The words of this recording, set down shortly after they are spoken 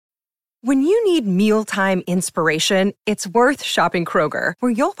When you need mealtime inspiration, it's worth shopping Kroger,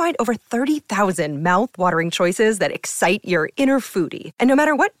 where you'll find over 30,000 mouth-watering choices that excite your inner foodie. And no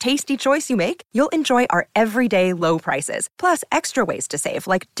matter what tasty choice you make, you'll enjoy our everyday low prices, plus extra ways to save,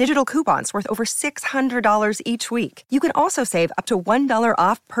 like digital coupons worth over $600 each week. You can also save up to $1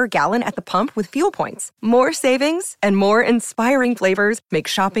 off per gallon at the pump with fuel points. More savings and more inspiring flavors make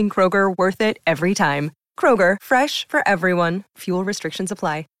shopping Kroger worth it every time. Kroger, fresh for everyone. Fuel restrictions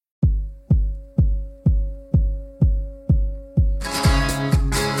apply.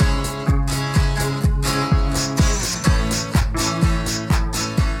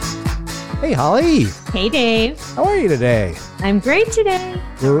 Hey, Holly. Hey, Dave. How are you today? I'm great today.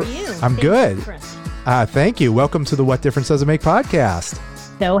 How are you? I'm good. Thank you. Welcome to the What Difference Does It Make podcast.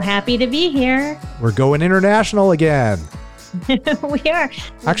 So happy to be here. We're going international again. We are.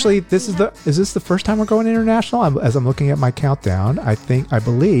 Actually, is this the first time we're going international? As I'm looking at my countdown, I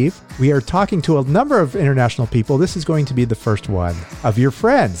believe we are talking to a number of international people. This is going to be the first one of your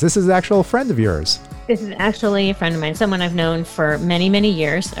friends. This is an actual friend of yours. This is actually a friend of mine, someone I've known for many, many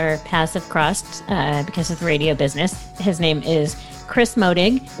years. Our paths have crossed because of the radio business. His name is Chris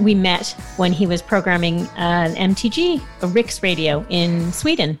Modig. We met when he was programming an MTG, a Riks radio in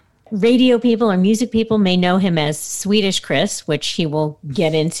Sweden. Radio people or music people may know him as Swedish Chris, which he will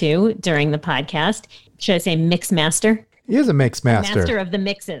get into during the podcast. Should I say mix master? He is a mix master. Master of the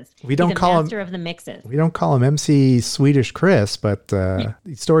mixes. We don't call him master of the mixes. We don't call him MC Swedish Chris, but the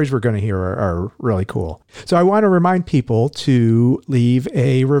stories we're going to hear are really cool. So I want to remind people to leave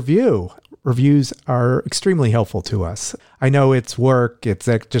a review. Reviews are extremely helpful to us. I know it's work. It's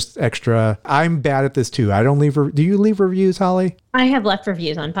just extra. I'm bad at this too. I don't leave. Do you leave reviews, Holly? I have left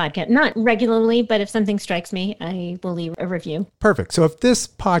reviews on podcasts. Not regularly, but if something strikes me, I will leave a review. Perfect. So if this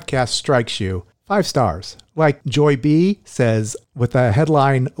podcast strikes you, 5 stars. Like Joy B says with a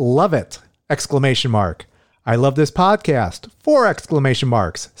headline, "Love it!" exclamation mark. I love this podcast. 4 exclamation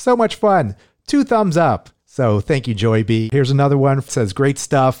marks. So much fun. 2 thumbs up. So thank you, Joy B. Here's another one. It says great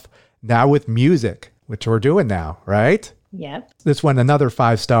stuff. Now with music, which we're doing now, right? Yep. This one, another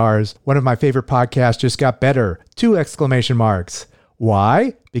 5 stars. One of my favorite podcasts just got better. 2 exclamation marks.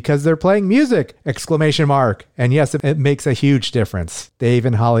 Why? Because they're playing music! Exclamation mark. And yes, it makes a huge difference. Dave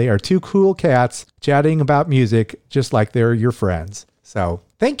and Holly are 2 cool cats chatting about music just like they're your friends. So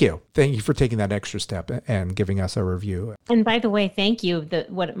thank you. Thank you for taking that extra step and giving us a review. And by the way, thank you.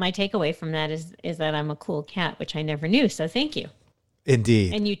 What my takeaway from that is that I'm a cool cat, which I never knew. So thank you.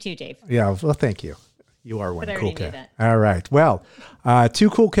 Indeed. And you too, Dave. Yeah, well, thank you. You are one cool cat. That. All right. Well,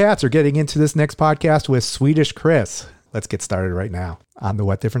 2 cool cats are getting into this next podcast with Swedish Chris. Let's get started right now on the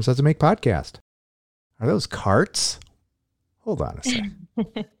What Difference Does It Make podcast. Are those carts? Hold on a second.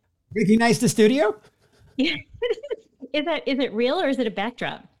 Recognize the studio? Yeah. Is it real or is it a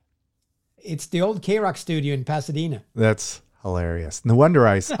backdrop? It's the old K-Rock studio in Pasadena. That's hilarious. No wonder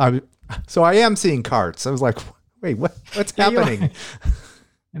I am seeing carts. I was like, wait, what's happening?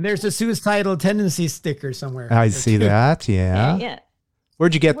 And there's a suicidal tendency sticker somewhere. I see that. Yeah. Yeah.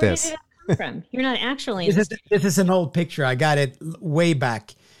 Where'd you get this? Did it come from? You're not actually. This is an old picture. I got it way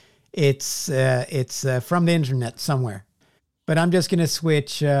back. It's from the internet somewhere. But I'm just going to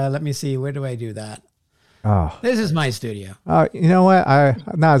switch. Let me see. Where do I do that? Oh, this is my studio. You know what?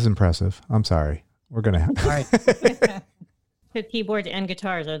 Not as impressive. I'm sorry. We're going to have. All right. The keyboards and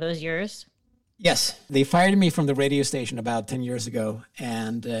guitars, are those yours? Yes. They fired me from the radio station about 10 years ago.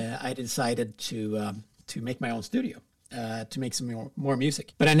 And I decided to make my own studio, to make some more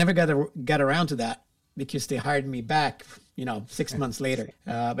music. But I never got around to that because they hired me back, 6 months later.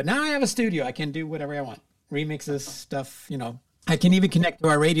 But now I have a studio. I can do whatever I want. Remixes, stuff, I can even connect to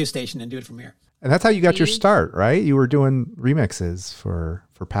our radio station and do it from here. And that's how you got your start, right? You were doing remixes for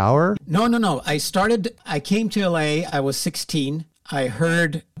Power? No. I came to LA. I was 16. I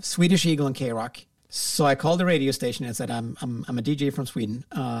heard Swedish Eagle and K-Rock. So I called the radio station and said, I'm a DJ from Sweden.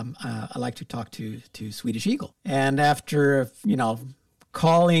 I like to talk to Swedish Eagle. And after,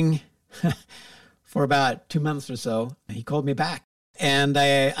 calling for about 2 months or so, he called me back. And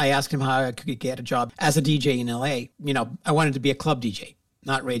I asked him how I could get a job as a DJ in LA. I wanted to be a club DJ,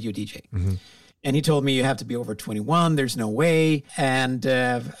 not radio DJ. Mm-hmm. And he told me, you have to be over 21. There's no way. And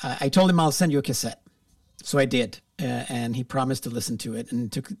I told him I'll send you a cassette. So I did. And he promised to listen to it.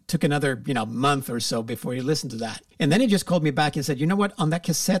 And took another, month or so before he listened to that. And then he just called me back and said, you know what? On that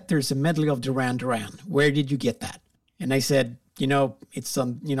cassette, there's a medley of Duran Duran. Where did you get that? And I said, it's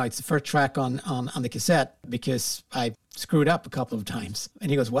on, it's the first track on the cassette because I screwed up a couple of times.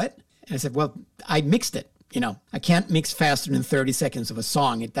 And he goes, what? And I said, well, I mixed it. I can't mix faster than 30 seconds of a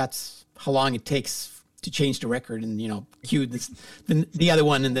song. That's how long it takes, to change the record and, cue the other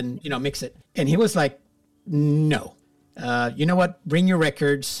one and then, mix it. And he was like, no, you know what? Bring your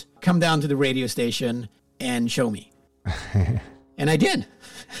records, come down to the radio station and show me. And I did.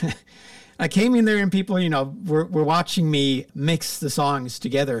 I came in there and people, were watching me mix the songs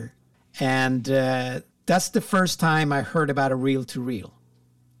together. And that's the first time I heard about a reel-to-reel,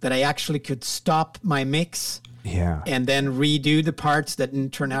 that I actually could stop my mix and then redo the parts that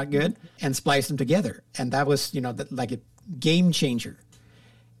didn't turn out good and splice them together. And that was, like a game changer.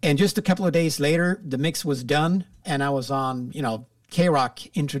 And just a couple of days later, the mix was done and I was on, K-Rock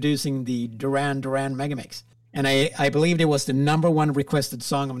introducing the Duran Duran Megamix. And I believed it was the number one requested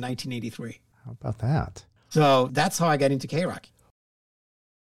song of 1983. How about that? So that's how I got into K-Rock.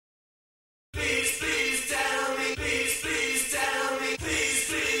 Please, please tell me, please, please tell me, please,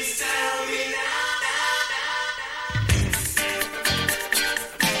 please tell me now.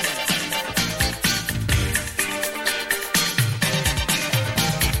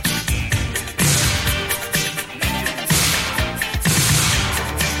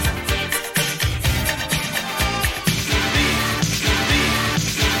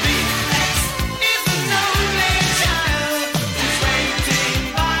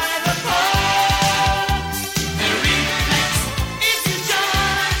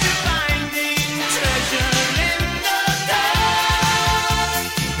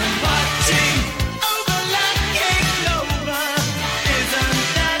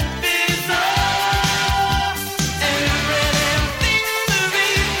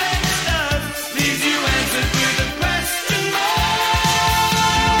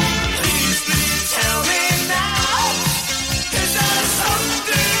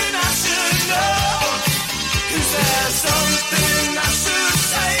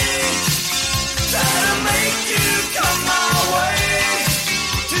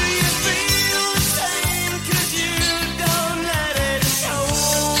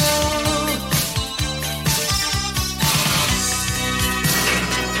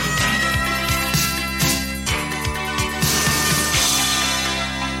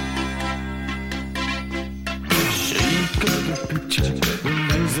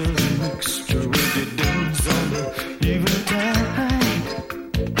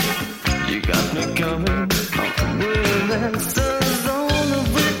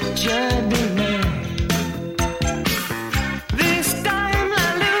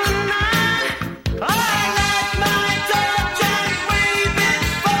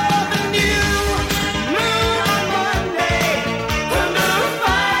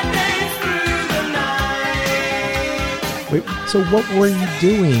 So what were you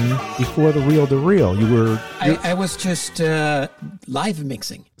doing before the reel-to-reel? I was just live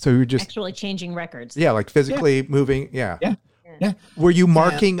mixing. So you were just actually changing records. Yeah, like physically moving. Yeah. Yeah. Were you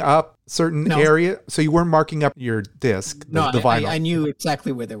marking up certain No. area? So you weren't marking up your disc, the vinyl. I knew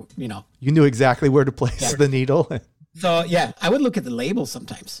exactly where You knew exactly where to place the needle. So yeah, I would look at the label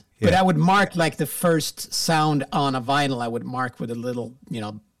sometimes, but I would mark like the first sound on a vinyl. I would mark with a little,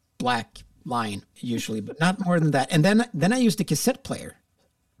 black line usually, but not more than that. And then I used a cassette player,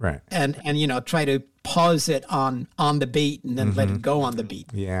 Right. and try to pause it on the beat and then let it go on the beat.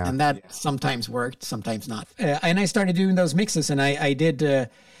 Yeah. And that sometimes worked, sometimes not. And I started doing those mixes, and I did. It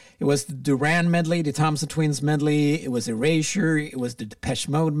was the Duran medley, the Thompson Twins medley. It was Erasure. It was the Depeche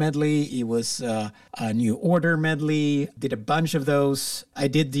Mode medley. It was a New Order medley. Did a bunch of those. I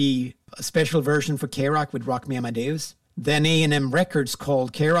did the special version for K-Rock with Rock Me Amadeus. Then A&M Records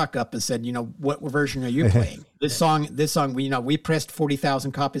called K-Rock up and said, what version are you playing? This song, we pressed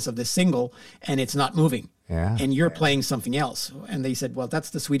 40,000 copies of this single and it's not moving. Yeah. And you're playing something else. And they said, well, that's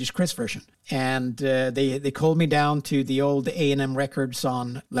the Swedish Chris version. And they called me down to the old A&M Records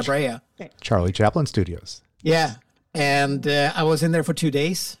on La Brea. Charlie Chaplin Studios. Yeah. And I was in there for 2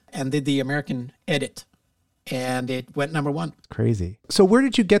 days and did the American edit. And it went number one. Crazy. So where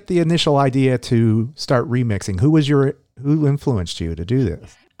did you get the initial idea to start remixing? Who influenced you to do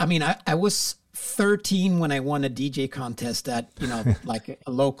this? I mean, I was 13 when I won a DJ contest at, like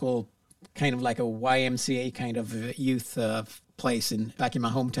a local, kind of like a YMCA kind of youth place back in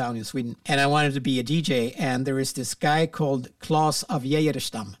my hometown in Sweden. And I wanted to be a DJ. And there is this guy called Claes av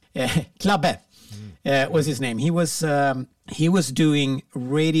Geijerstam. Klabbe was his name. He was doing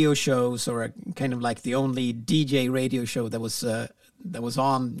radio shows, or kind of like the only DJ radio show that was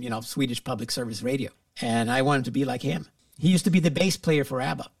on, Swedish public service radio. And I wanted to be like him. He used to be the bass player for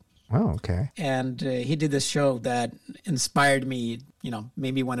ABBA. Oh, okay. And he did this show that inspired me,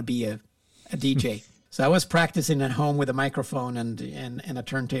 made me want to be a DJ. So I was practicing at home with a microphone and a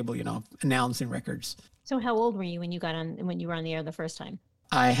turntable, announcing records. So how old were you when you were on the air the first time?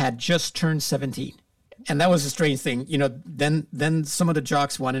 I had just turned 17. And that was a strange thing. Then some of the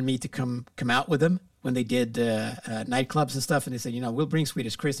jocks wanted me to come out with them when they did nightclubs and stuff. And they said, we'll bring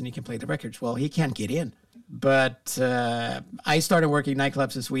Swedish Chris and he can play the records. Well, he can't get in. But I started working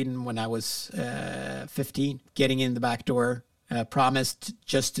nightclubs in Sweden when I was 15, getting in the back door, promised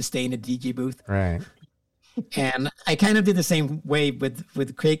just to stay in the DJ booth. Right. And I kind of did the same way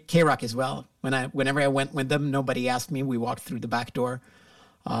with K-Rock as well. Whenever I went with them, nobody asked me. We walked through the back door,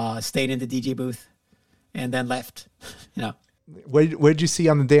 stayed in the DJ booth, and then left. What did you see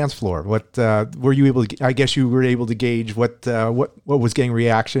on the dance floor? What were you able to? I guess you were able to gauge what was getting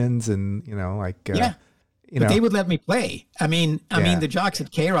reactions, and yeah. But they would let me play. I mean, the jocks at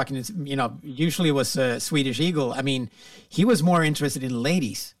K-Rock, and it's, usually it was Swedish Eagle. I mean, he was more interested in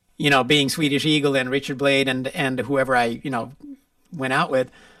ladies, being Swedish Eagle and Richard Blade and whoever I, went out with.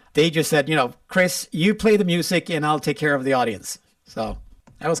 They just said, Chris, you play the music and I'll take care of the audience. So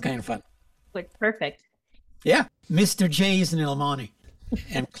that was kind of fun. Like, perfect. Yeah. Mr. J's in Ilmani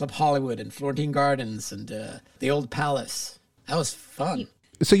and Club Hollywood and Florentine Gardens and the Old Palace. That was fun.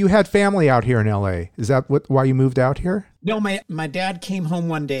 So you had family out here in LA. Is that why you moved out here? No, my dad came home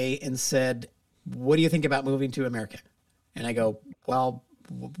one day and said, what do you think about moving to America? And I go, well,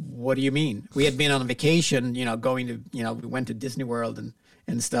 what do you mean? We had been on a vacation, going to, we went to Disney World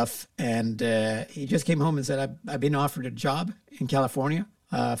and stuff. And he just came home and said, I've been offered a job in California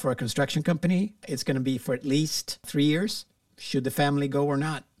for a construction company. It's going to be for at least 3 years. Should the family go or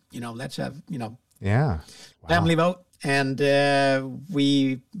not? Let's have, family vote. And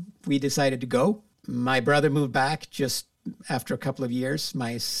we decided to go. My brother moved back just after a couple of years.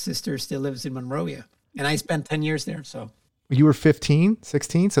 My sister still lives in Monrovia. And I spent 10 years there, so. You were 15,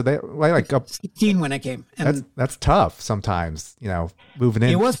 16? So they like up 16 when I came. And that's tough sometimes, moving in.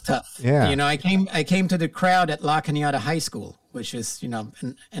 It was tough. Yeah. I came to the crowd at La Cañada High School, which is,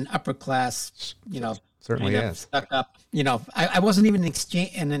 an upper class, Certainly kind of is. stuck up. I wasn't even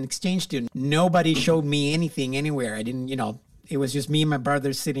an exchange student. Nobody showed me anything anywhere. I didn't, it was just me and my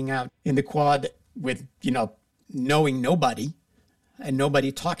brother sitting out in the quad with, knowing nobody, and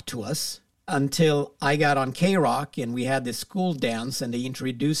nobody talked to us until I got on K-Rock and we had this school dance and they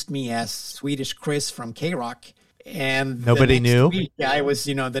introduced me as Swedish Chris from K-Rock. And nobody knew.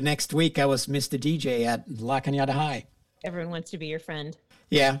 The next week I was Mr. DJ at La Cañada High. Everyone wants to be your friend.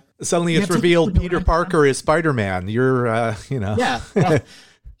 Yeah. Suddenly it's revealed Peter Parker is Spider-Man. You're, Yeah. Well,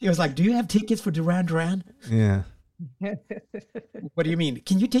 he was like, do you have tickets for Duran Duran? Yeah. What do you mean?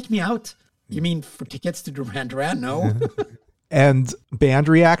 Can you take me out? You mean for tickets to Duran Duran? No. And band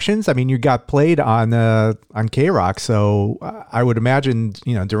reactions? I mean, you got played on K-Rock, so I would imagine,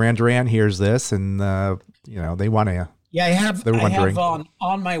 Duran Duran hears this and, they want to. Yeah, I have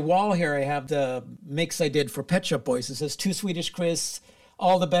on my wall here, I have the mix I did for Pet Shop Boys. It says, to Swedish Chris,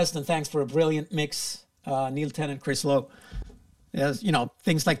 all the best and thanks for a brilliant mix, Neil Tennant, Chris Lowe. Yes,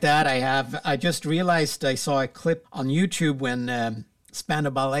 things like that. I just realized I saw a clip on YouTube when Spandau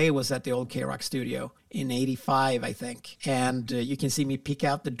Ballet was at the old K-Rock studio in 85, I think. And you can see me peek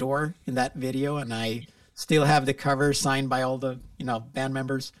out the door in that video, and I still have the cover signed by all the, band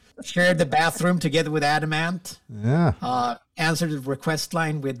members. Shared the bathroom together with Adamant. Yeah. Answered the request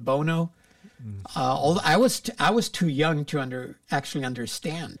line with Bono. I was too young to actually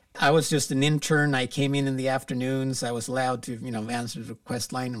understand. I was just an intern. I came in the afternoons. I was allowed to, answer the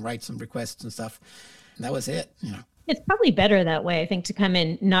request line and write some requests and stuff. And that was it. It's probably better that way, I think, to come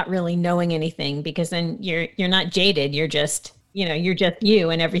in not really knowing anything, because then you're not jaded. You're just, you're just you,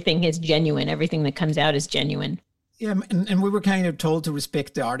 and everything is genuine. Everything that comes out is genuine. Yeah, and we were kind of told to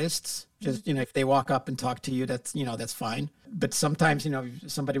respect the artists. Just, if they walk up and talk to you, that's fine. But sometimes,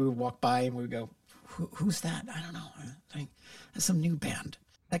 somebody would walk by and we would go, who's that? I don't know. I think that's some new band.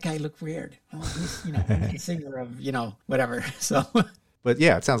 That guy looked weird. Well, he's, he's the singer of, whatever. So. But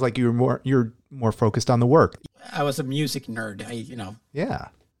yeah, it sounds like you're more focused on the work. I was a music nerd. Yeah.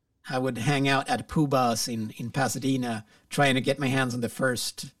 I would hang out at Pooh Bah's in Pasadena, trying to get my hands on the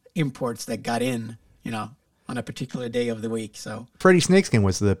first imports that got in, on a particular day of the week. So Freddie Snakeskin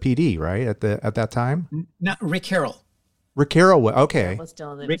was the PD, right? At that time? Not Rick Harrell. Rick Harrell, okay.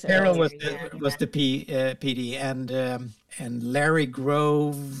 Rick Harrell was the PD, and Larry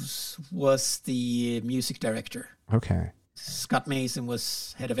Groves was the music director. Okay. Scott Mason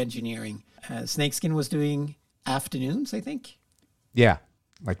was head of engineering. Snakeskin was doing afternoons, I think. Yeah,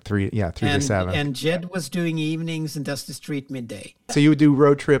 like 3 to 7. And Jed was doing evenings and Dusty Street midday. So you would do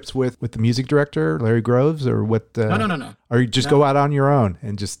road trips with the music director, Larry Groves, or what? No. Or you just go out on your own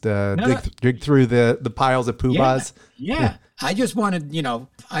and just dig through the piles of Pooh Bahs? Yeah. I just wanted,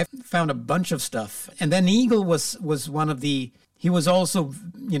 I found a bunch of stuff. And then Eagle was one of the, he was also,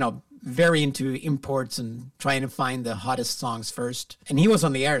 very into imports and trying to find the hottest songs first. And he was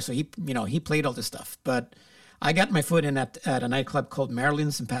on the air, so he played all this stuff. But I got my foot in at a nightclub called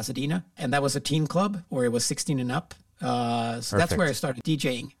Maryland's in Pasadena, and that was a teen club where it was 16 and up. So that's where I started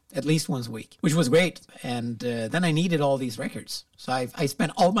DJing at least once a week, which was great. And then I needed all these records. So I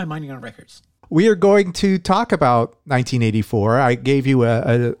spent all my money on records. We are going to talk about 1984. I gave you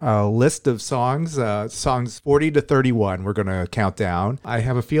a list of songs, songs 40 to 31. We're going to count down. I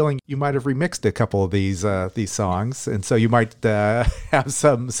have a feeling you might have remixed a couple of these songs, and so you might have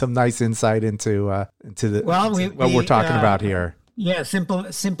some nice insight into what we're talking about here. Yeah,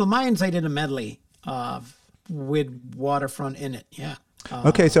 Simple Minds. I did a medley with Waterfront in it. Yeah.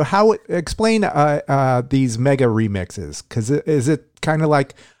 Okay, so explain these mega remixes? Because is it kind of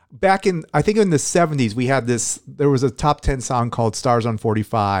like back in, I think in the 70s, we had there was a top 10 song called Stars on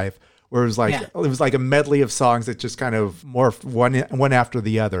 45, where it was like a medley of songs that just kind of morphed one after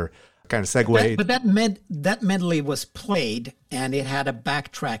the other, kind of segued. But that medley was played and it had a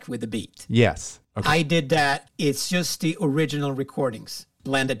backtrack with the beat. Yes. Okay. I did that. It's just the original recordings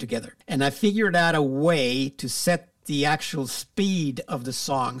blended together. And I figured out a way to set the actual speed of the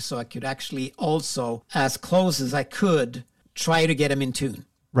song so I could actually also, as close as I could, try to get them in tune.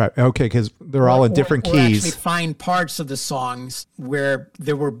 Right. Okay. Because they're all in different keys. Or actually find parts of the songs where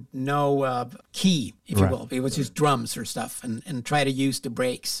there were no key, if you will. It was just drums or stuff, and try to use the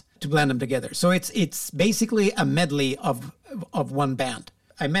breaks to blend them together. So it's basically a medley of one band.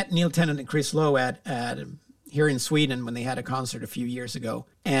 I met Neil Tennant and Chris Lowe at here in Sweden when they had a concert a few years ago,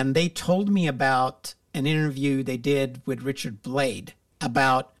 and they told me about an interview they did with Richard Blade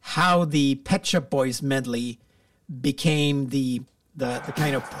about how the Pet Shop Boys medley became the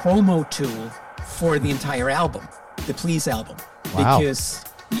kind of promo tool for the entire album, the Please album. Wow. Because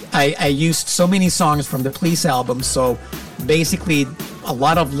I used so many songs from the Please album, so basically a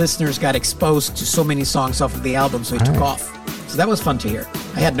lot of listeners got exposed to so many songs off of the album, so it took off. So that was fun to hear.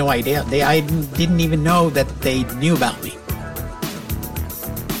 I had no idea. I didn't even know that they knew about me.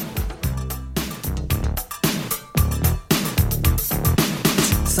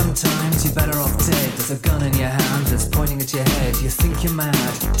 Sometimes you're better off dead. There's a gun in your hand that's pointing at your head. You think you're mad,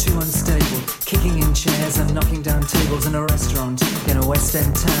 too unstable, kicking in chairs and knocking down tables in a restaurant in a West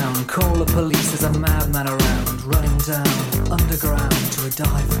End town. Call the police, there's a madman around, running down underground to a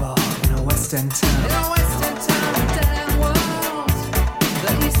dive bar in a West End town. In a West End town, a dead end world.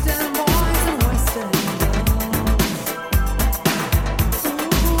 The East End boys and West End girls.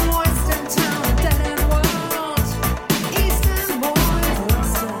 Ooh, West End town, a dead end world. East End boys,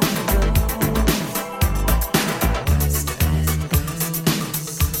 West End girls. West End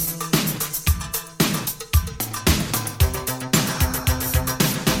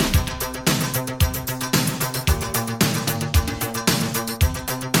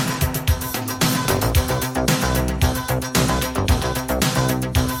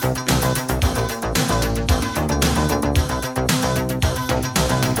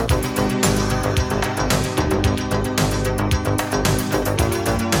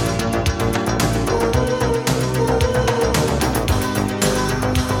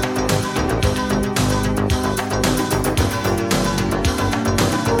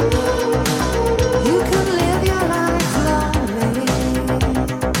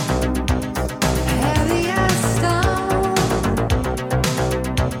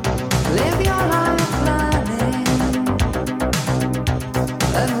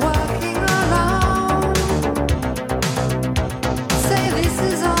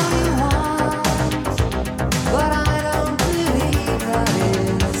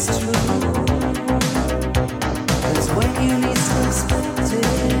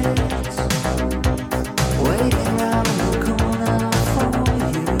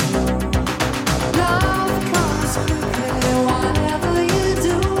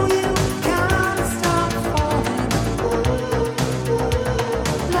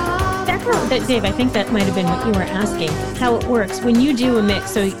Dave, I think that might have been what you were asking, how it works. When you do a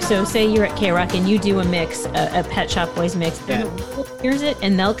mix, so say you're at K-Rock and you do a mix, a Pet Shop Boys mix, here's it,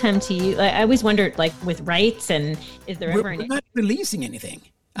 and they'll come to you. I always wondered, like, with rights, and is there ever we're not releasing anything.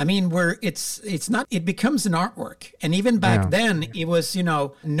 I mean, it's not, it becomes an artwork. And even back then, it was,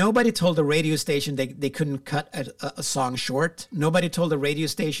 nobody told the radio station they couldn't cut a song short. Nobody told the radio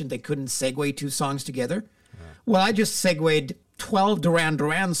station they couldn't segue two songs together. Well, I just segued 12 Duran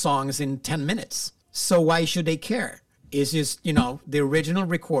Duran songs in 10 minutes. So why should they care? It's just, the original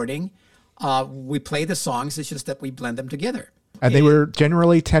recording. We play the songs. It's just that we blend them together. And they were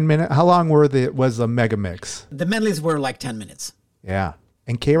generally 10 minutes. How long was the mega mix? The medleys were like 10 minutes. Yeah.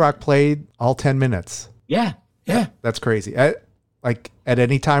 And K-Rock played all 10 minutes. Yeah. That's crazy. Like at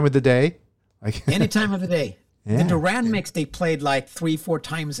any time of the day? Like Any time of the day. Yeah. The Duran mix, they played like 3-4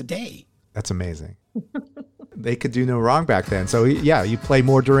 times a day. That's amazing. They could do no wrong back then. So yeah, you play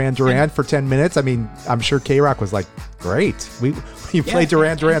more Duran Duran for 10 minutes. I mean, I'm sure K-Rock was like, great. We play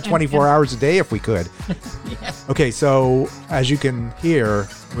Duran Duran 24 hours a day if we could. Yeah. Okay, so as you can hear,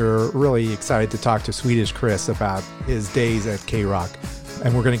 we're really excited to talk to Swedish Chris about his days at K-Rock.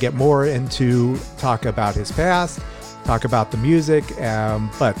 And we're going to get more into talk about his past, talk about the music,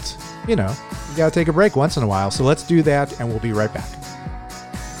 but, you know, you got to take a break once in a while. So let's do that, and we'll be right back.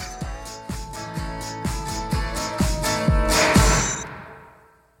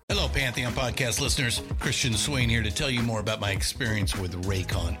 Hello, Pantheon podcast listeners. Christian Swain here to tell you more about my experience with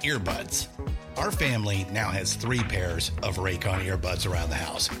Raycon earbuds. Our family now has 3 pairs of Raycon earbuds around the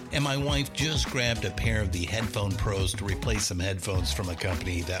house, and my wife just grabbed a pair of the Headphone Pros to replace some headphones from a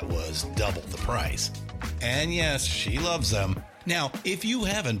company that was double the price. And yes, she loves them. Now, if you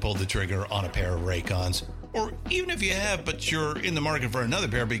haven't pulled the trigger on a pair of Raycons, or even if you have, but you're in the market for another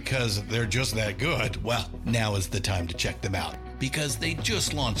pair because they're just that good, well, now is the time to check them out, because they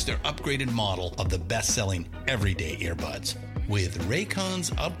just launched their upgraded model of the best-selling everyday earbuds. With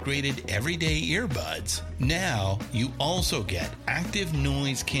Raycon's upgraded everyday earbuds, now you also get active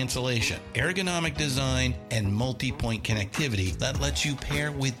noise cancellation, ergonomic design, and multi-point connectivity that lets you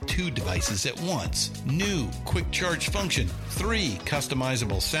pair with 2 devices at once. New quick charge function, 3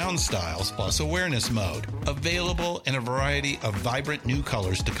 customizable sound styles, plus awareness mode. Available in a variety of vibrant new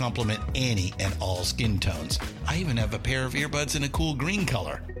colors to complement any and all skin tones. I even have a pair of earbuds in a cool green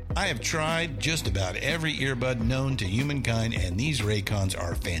color. I have tried just about every earbud known to humankind, and these Raycons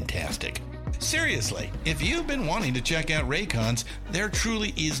are fantastic. Seriously, if you've been wanting to check out Raycons, there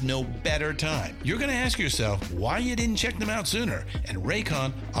truly is no better time. You're going to ask yourself why you didn't check them out sooner, and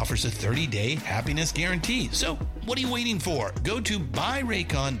Raycon offers a 30-day happiness guarantee. So what are you waiting for? Go to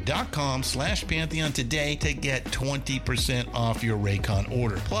buyraycon.com/Pantheon today to get 20% off your Raycon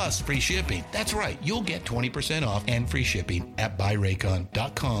order, plus free shipping. That's right, you'll get 20% off and free shipping at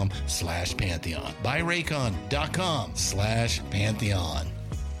buyraycon.com/Pantheon. buyraycon.com/Pantheon.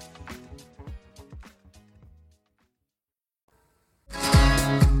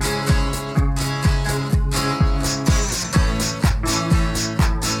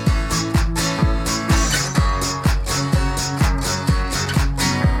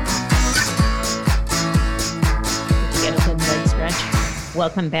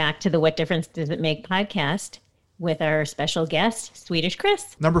 Welcome back to the What Difference Does It Make podcast with our special guest, Swedish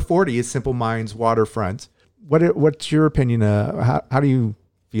Chris. Number 40 is Simple Minds Waterfront. What's your opinion? How do you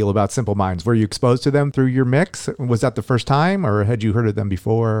feel about Simple Minds? Were you exposed to them through your mix? Was that the first time, or had you heard of them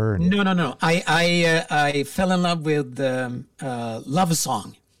before? No. I fell in love with Love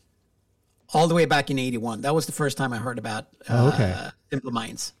Song all the way back in '81. That was the first time I heard about Simple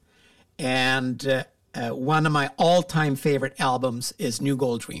Minds. And one of my all-time favorite albums is New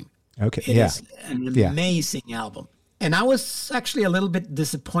Gold Dream. Okay, It is an amazing album. And I was actually a little bit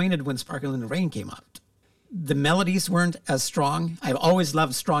disappointed when Sparkle in the Rain came out. The melodies weren't as strong. I've always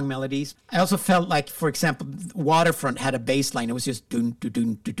loved strong melodies. I also felt like, for example, Waterfront had a bass line. It was just dun, dun,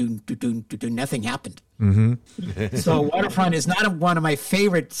 dun, dun, dun, dun, dun, dun, nothing happened. Mm-hmm. So Waterfront is not one of my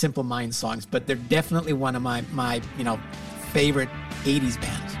favorite Simple Minds songs, but they're definitely one of my favorite 80s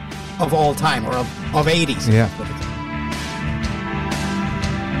bands of all time, or of 80s. Yeah.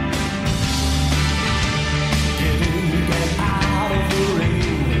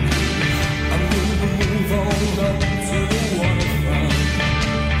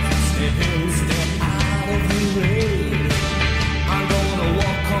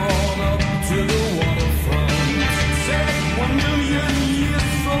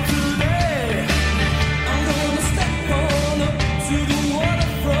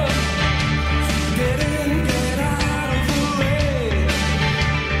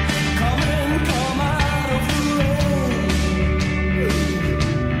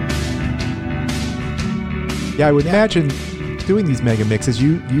 Yeah, I would imagine doing these mega mixes,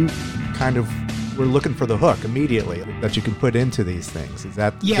 you kind of were looking for the hook immediately that you can put into these things. Is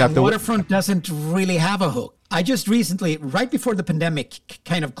that Waterfront doesn't really have a hook. I just recently, right before the pandemic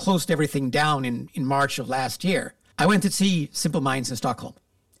kind of closed everything down in March of last year, I went to see Simple Minds in Stockholm.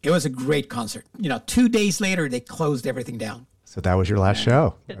 It was a great concert. 2 days later, they closed everything down. So that was your last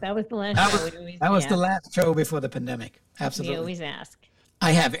show. That was the last show. That was the last show before the pandemic. Absolutely. We always ask.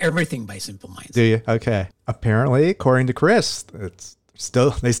 I have everything by Simple Minds. Do you? Okay. Apparently, according to Chris, they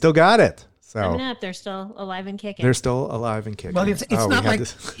still got it. So Coming up, they're still alive and kicking. They're still alive and kicking. Well, it's not like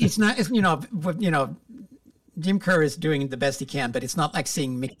Jim Kerr is doing the best he can, but it's not like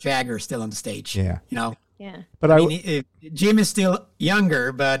seeing Mick Jagger still on the stage. Yeah. Yeah. But Jim is still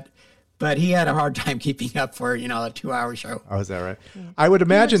younger, but he had a hard time keeping up for a 2-hour show. Oh, is that right? I would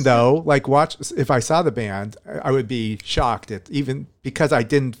imagine though, like if I saw the band, I would be shocked at, even because I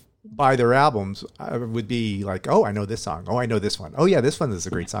didn't buy their albums. I would be like, oh, I know this song. Oh, I know this one. Oh yeah, this one is a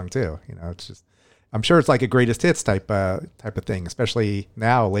great song too. It's just, I'm sure it's like a greatest hits type of thing, especially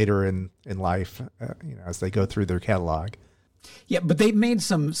now later in life, as they go through their catalog. Yeah, but they made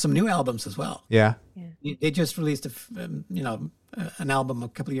some new albums as well. Yeah. They just released an album a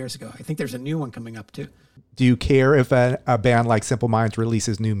couple of years ago. I think there's a new one coming up too. Do you care if a band like Simple Minds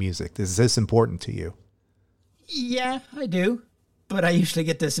releases new music? Is this important to you? Yeah, I do. But I usually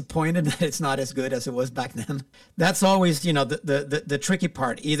get disappointed that it's not as good as it was back then. That's always, the tricky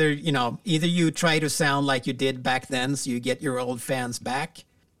part. Either you try to sound like you did back then, so you get your old fans back,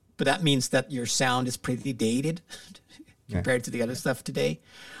 but that means that your sound is pretty dated compared to the other stuff today.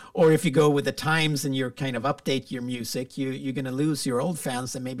 Or if you go with the times and you're kind of update your music, you're going to lose your old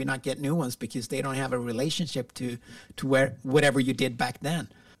fans and maybe not get new ones because they don't have a relationship to whatever you did back then.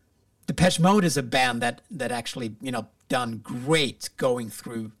 Depeche Mode is a band that actually, done great going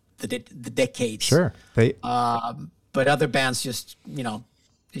through the decades. Sure. But other bands just,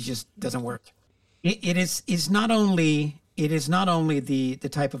 it just doesn't work. It is not only the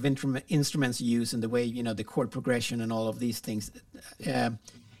type of instruments you use and the way, the chord progression and all of these things.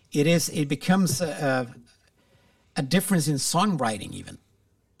 It becomes a difference in songwriting even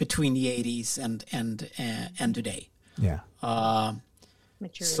between the 80s and today. Yeah.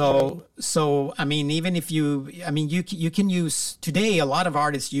 So I mean, even if you can use today, a lot of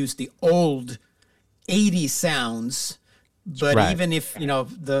artists use the old 80s sounds, but right. Even if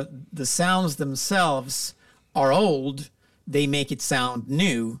the sounds themselves are old, they make it sound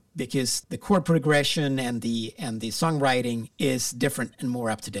new because the chord progression and the songwriting is different and more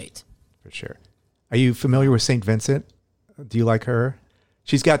up to date. For sure. Are you familiar with St. Vincent? Do you like her?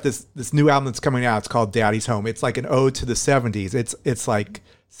 She's got this new album that's coming out. It's called Daddy's Home. It's like an ode to the 70s. It's like,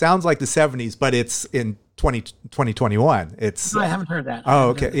 sounds like the 70s, but it's in 2021. It's. No, I haven't heard that. Oh,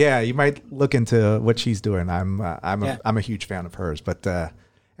 okay. Yeah, you might look into what she's doing. I'm a huge fan of hers, but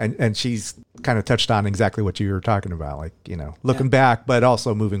and she's kind of touched on exactly what you were talking about, like looking back, but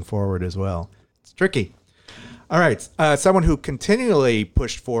also moving forward as well. It's tricky. All right, someone who continually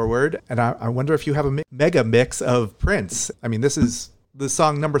pushed forward, and I wonder if you have a mega mix of Prince. I mean, this is. The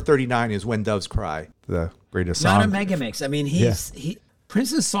song number 39 is When Doves Cry, the greatest song. Not a mega mix. I mean,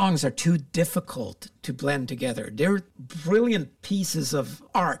 Prince's songs are too difficult to blend together. They're brilliant pieces of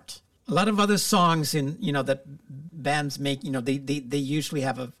art. A lot of other songs that bands make, they usually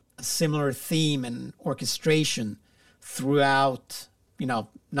have a similar theme and orchestration throughout,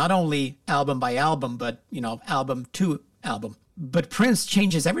 not only album by album, but, album to album. But Prince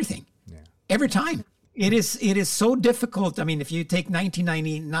changes everything. Every time. It is so difficult. I mean, if you take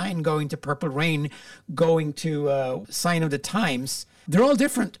 1999 going to Purple Rain, going to Sign of the Times, they're all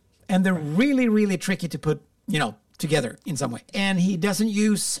different. And they're really, really tricky to put, together in some way. And he doesn't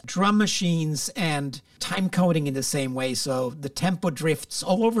use drum machines and time coding in the same way. So the tempo drifts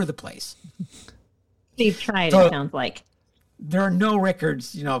all over the place. Steve tried, it sounds like. There are no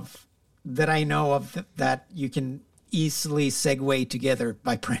records, that I know of that you can easily segue together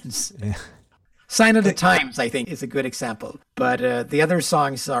by Prince. Yeah. Sign of the Times, I think, is a good example. But the other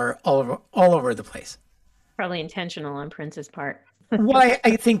songs are all over the place. Probably intentional on Prince's part. Well,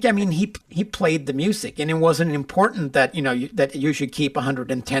 I think, he played the music, and it wasn't important that, that you should keep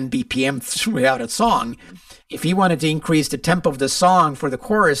 110 BPM throughout a song. If he wanted to increase the tempo of the song for the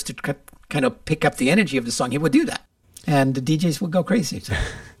chorus to kind of pick up the energy of the song, he would do that. And the DJs would go crazy.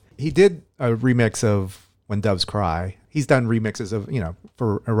 He did a remix of When Doves Cry. He's done remixes of,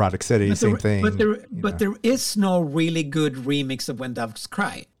 for Erotic City, same thing. But there is no really good remix of When Doves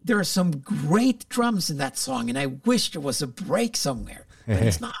Cry. There are some great drums in that song, and I wish there was a break somewhere, but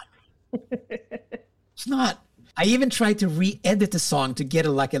it's not. It's not. I even tried to re-edit the song to get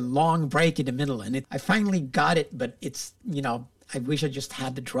a long break in the middle, and I finally got it, but it's, I wish I just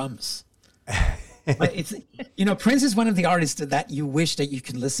had the drums. But it's, Prince is one of the artists that you wish that you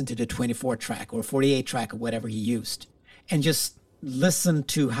could listen to the 24 track or 48 track or whatever he used and just listen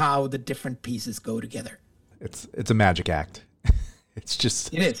to how the different pieces go together. It's a magic act. It's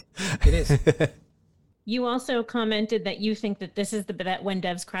just. It is. You also commented that you think that that When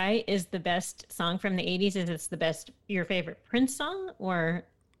Doves Cry is the best song from the 80s. Is this your favorite Prince song, or?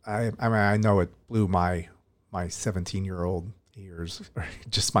 I know it blew my 17-year-old ears,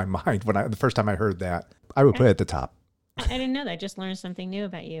 just my mind the first time I heard that. I would put it at the top. I didn't know that. I just learned something new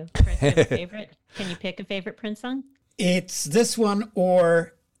about you. Chris, do you have a favorite? Can you pick a favorite Prince song? It's this one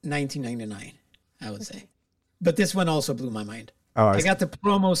or 1999, I would say. But this one also blew my mind. Oh, I got the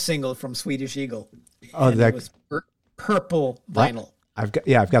promo single from Swedish Eagle. Oh, and it was purple vinyl. I've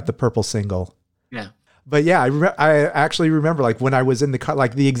got the purple single. Yeah. But yeah, I actually remember like when I was in the car,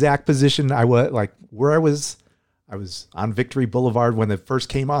 like the exact position I was, like where I was on Victory Boulevard when it first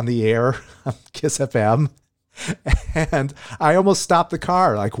came on the air on Kiss FM. And I almost stopped the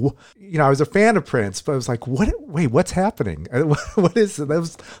car. Like, I was a fan of Prince, but I was like, what's happening? What is it? That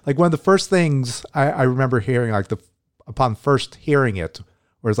was like one of the first things I remember hearing, like upon first hearing it,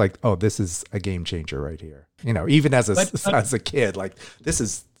 where it's like, oh, this is a game changer right here. Even as a kid, like this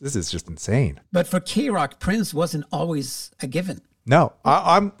is just insane. But for K-Rock, Prince wasn't always a given. No,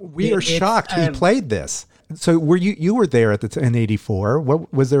 we are shocked he played this. So were you were there in '84?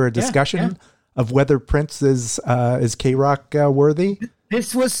 What was there a discussion of whether Prince is K-Rock worthy?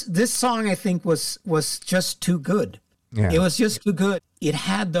 This song I think was just too good. Yeah. It was just too good. It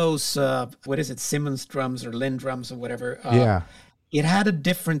had those Simmons drums or Lynn drums or whatever. It had a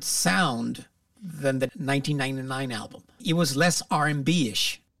different sound than the 1999 album. It was less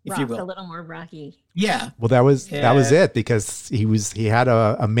R&B-ish, if you will. A little more rocky. Yeah. Well, that was it, because he had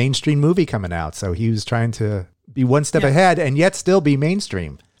a mainstream movie coming out, so he was trying to be one step ahead and yet still be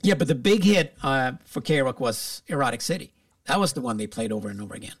mainstream. Yeah, but the big hit for K-Rock was Erotic City. That was the one they played over and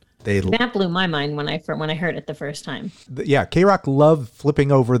over again. That blew my mind when I heard it the first time. Yeah, K-Rock loved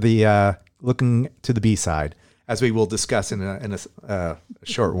flipping over the looking to the B-side, as we will discuss in a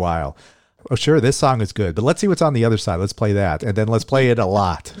short while. Oh, sure, this song is good, but let's see what's on the other side. Let's play that, and then let's play it a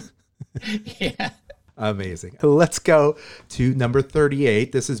lot. Yeah. Amazing. Let's go to number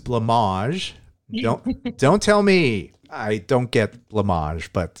 38. This is Blamage. Don't tell me I don't get Blamage,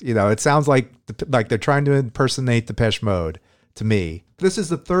 but it sounds like they're trying to impersonate Depeche Mode to me. This is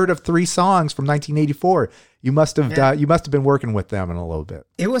the third of 3 songs from 1984. You must have been working with them in a little bit.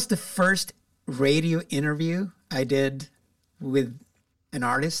 It was the first radio interview I did with an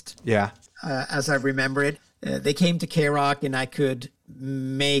artist. Yeah. As I remember it, they came to K-Rock and I could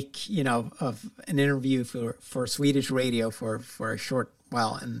make, of an interview for Swedish radio for a short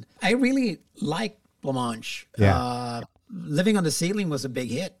while. And I really liked Blamage. Yeah. Living on the Ceiling was a big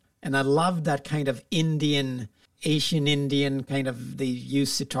hit. And I loved that kind of Asian Indian kind of, they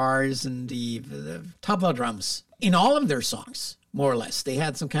use sitars and the tabla drums in all of their songs, more or less. They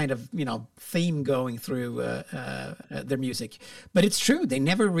had some kind of, theme going through their music. But it's true, they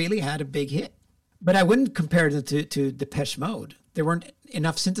never really had a big hit. But I wouldn't compare them to Depeche Mode. There weren't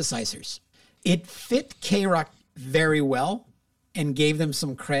enough synthesizers. It fit K-Rock very well and gave them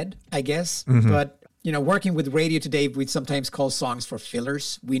some cred, I guess. Mm-hmm. But, working with radio today, we sometimes call songs for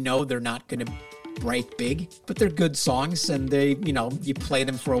fillers. We know they're not going to break big, but they're good songs, and they, you play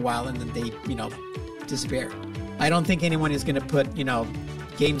them for a while and then they, disappear. I don't think anyone is going to put,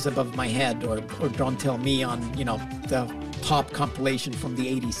 Games Above My Head or Don't Tell Me on, the top compilation from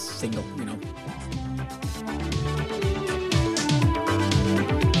the 80s single,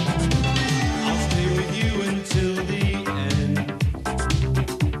 I'll stay with you until the end.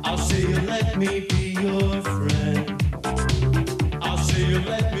 I'll say you let me be your friend. I'll say you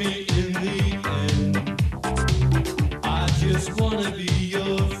let me in the end. I just wanna be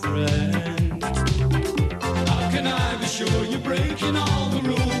your friend. How can I be sure you're breaking all the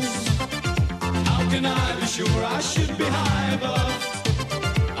rules? How can I be sure I should be high above?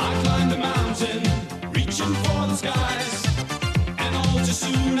 I climbed the mountain, reaching for the skies, and all too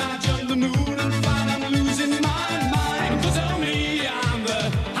soon I jump the moon and find I'm losing my mind. Don't tell me I'm the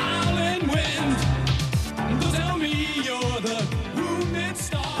howling wind. Don't tell me you're the wounded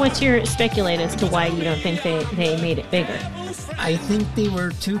star. What's your speculate as to why you don't think they made it bigger? I think they were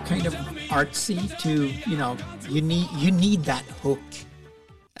too kind of artsy to, you need that hook.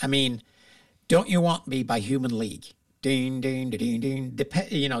 I mean, Don't You Want Me by Human League. Ding, ding, ding, ding.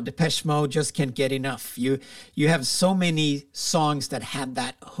 Depeche Mode just can't get enough. You have so many songs that had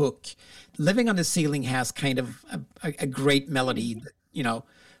that hook. Living on the Ceiling has kind of a great melody,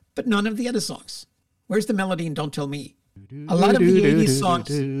 but none of the other songs. Where's the melody in Don't Tell Me? A lot of the 80s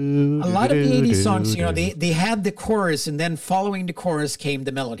songs, they had the chorus, and then following the chorus came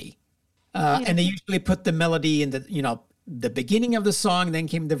the melody. And they usually put the melody in the beginning of the song, then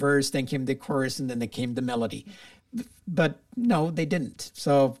came the verse, then came the chorus, and then they came the melody. But no, they didn't.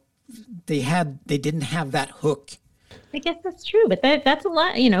 So they didn't have that hook. I guess that's true, but that's a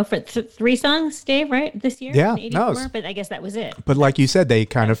lot, for 3 songs, Dave, right? This year? Yeah, 84, no. But I guess that was it. But like you said, they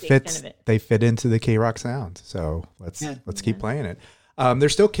kind of fit. They fit into the K-Rock sound. So let's keep playing it. They're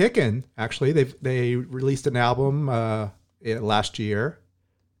still kicking. Actually, they released an album last year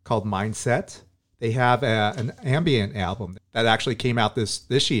called Mindset. They have an ambient album that actually came out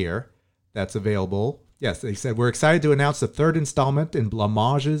this year that's available Yes, they said, we're excited to announce the third installment in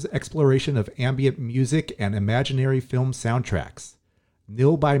Blamage's exploration of ambient music and imaginary film soundtracks.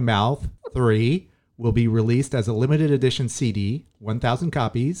 Nil by Mouth 3 will be released as a limited edition CD, 1,000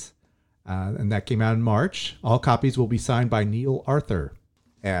 copies, and that came out in March. All copies will be signed by Neil Arthur,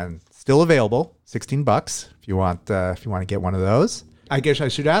 and still available, $16 if you want to get one of those. I guess I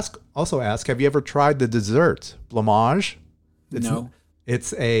should also ask, have you ever tried the dessert, Blamage? No.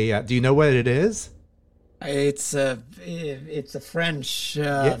 It's a. Do you know what it is? It's a French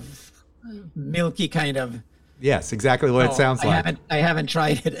milky kind of. Yes, exactly what it sounds like. I haven't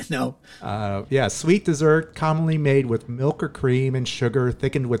tried it. No. Sweet dessert commonly made with milk or cream and sugar,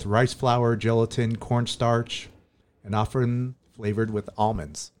 thickened with rice flour, gelatin, cornstarch, and often flavored with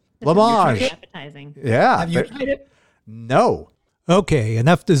almonds. Blamage. Appetizing. Yeah. Have you tried it? No. Okay,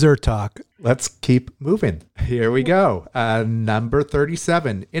 enough dessert talk. Let's keep moving. Here we go. Number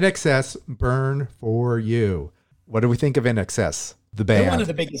 37, In Excess, Burn for You. What do we think of In Excess, the band? They're one of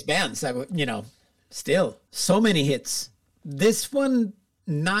the biggest bands. Still so many hits. This one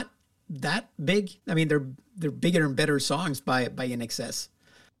not that big. I mean, they're bigger and better songs by In Excess.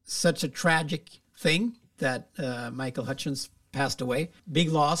 Such a tragic thing that Michael Hutchence passed away. Big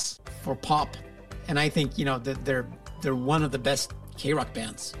loss for pop, and I think that they're one of the best K-rock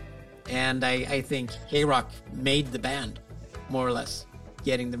bands. And I think K-rock made the band, more or less,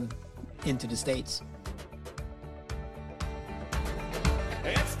 getting them into the States.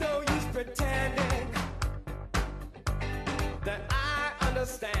 It's no use pretending that I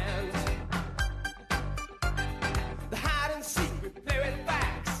understand. The hide and seek, we play with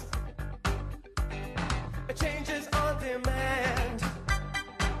facts. It changes on demand.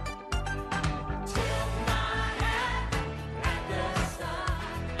 Tilt my head at the sun,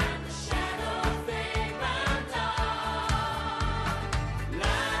 and the shadow fade round dawn.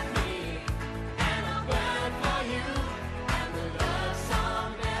 Light me, and I'll burn for you, and the love song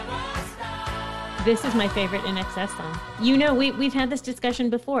never stops. This is my favorite In Excess song. We've had this discussion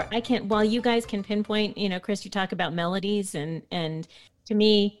before. While you guys can pinpoint, Chris, you talk about melodies and to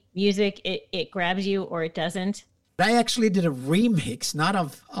me, music, it grabs you or it doesn't. I actually did a remix, not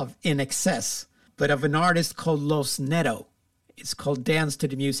of In Excess, but of an artist called Los Neto. It's called Dance to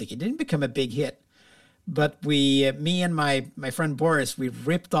the Music. It didn't become a big hit, but me and my friend Boris, we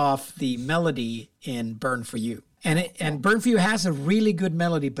ripped off the melody in Burn for You. And Burn for You has a really good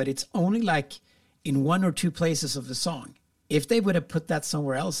melody, but it's only like in one or two places of the song. If they would have put that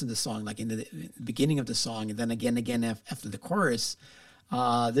somewhere else in the song, like in the beginning of the song, and then again after the chorus,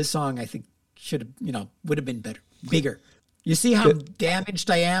 this song I think would have been bigger. You see how damaged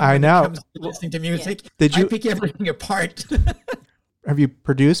I am when it comes to listening to music? Yeah. I pick everything apart. Have you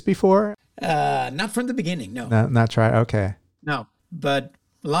produced before? Not from the beginning, no. Not try. Okay. No, but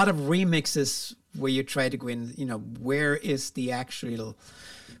a lot of remixes where you try to go in,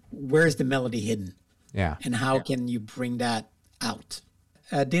 where's the melody hidden? Yeah. And how can you bring that out?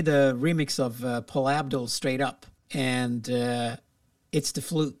 I did a remix of Paul Abdul Straight Up, and it's the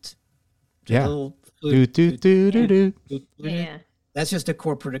flute. Yeah. Little Do, do, do, do, do. Yeah. That's just a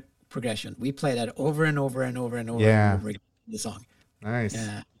chord progression. We play that over and over and over and over Yeah. and over again in the song. Nice.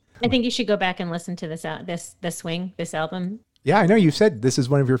 Yeah. I think you should go back and listen to this album. Yeah, I know you said this is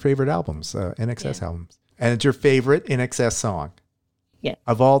one of your favorite albums, In Excess albums. And it's your favorite In Excess song. Yeah.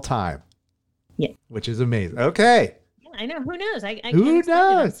 Of all time. Yeah. Which is amazing. Okay. Yeah, I know. Who knows? I Who can't explain it.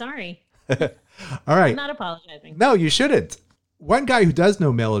 I'm knows? sorry. All right. I'm not apologizing. No, you shouldn't. One guy who does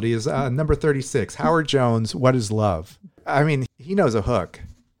know melody is number 36, Howard Jones, What is Love? I mean, he knows a hook.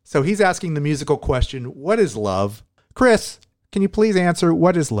 So he's asking the musical question, what is love? Chris, can you please answer,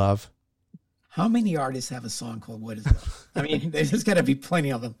 what is love? How many artists have a song called What is Love? I mean, there's got to be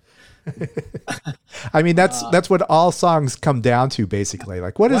plenty of them. I mean, that's what all songs come down to, basically.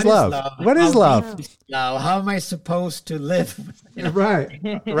 Like, what is love? What is love? Now, how am I supposed to live? Right.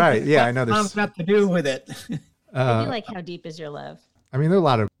 Yeah, I know What's there's. got to do with it? I feel like, how deep is your love? I mean, there are a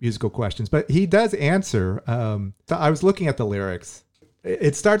lot of musical questions, but he does answer. I was looking at the lyrics.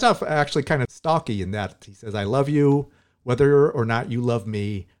 It starts off actually kind of stalky in that he says, I love you, whether or not you love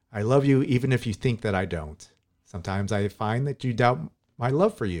me. I love you even if you think that I don't. Sometimes I find that you doubt my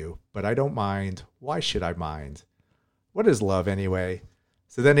love for you, but I don't mind. Why should I mind? What is love anyway?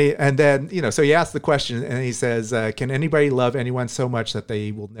 So then he asks the question and he says, can anybody love anyone so much that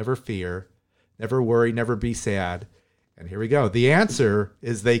they will never fear, never worry, never be sad? And here we go. The answer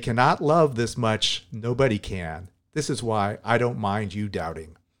is they cannot love this much. Nobody can. This is why I don't mind you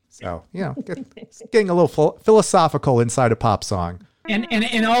doubting. So, getting a little philosophical inside a pop song.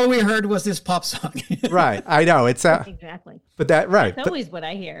 And all we heard was this pop song. Right. I know. It's Exactly. But right. That's always what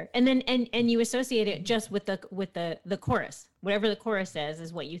I hear. And then and you associate it just with the chorus. Whatever the chorus says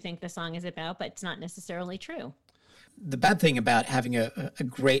is what you think the song is about, but it's not necessarily true. The bad thing about having a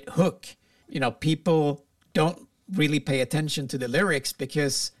great hook, people don't really pay attention to the lyrics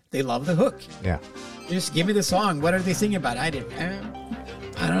because they love the hook. Yeah. Just give me the song. What are they singing about? I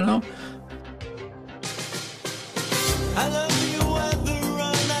don't know. I love you at the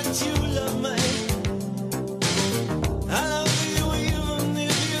run that you love me. I love you even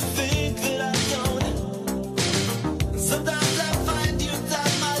if you think that I don't. Sometimes I find you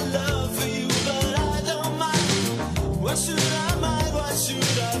doubt my love for you, but I don't mind. Why should I mind? Why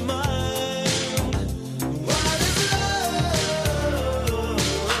should I mind? What is love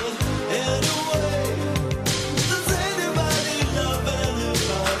anyway? Does anybody love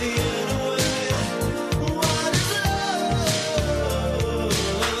anybody anyway? What is love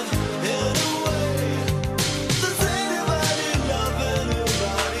anyway? Does anybody love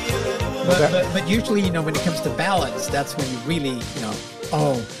anybody anyway? But usually, when it comes to ballads, that's when you really,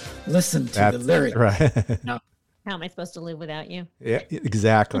 listen to the lyrics. Right. No. How am I supposed to live without you? Yeah,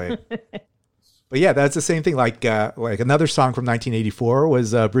 exactly. But yeah, that's the same thing. Like another song from 1984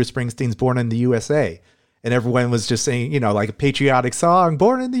 was Bruce Springsteen's "Born in the USA," and everyone was just saying, like a patriotic song,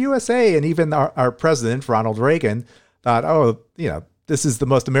 "Born in the USA," and even our president Ronald Reagan thought, this is the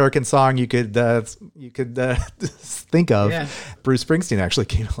most American song you could think of. Yeah. Bruce Springsteen actually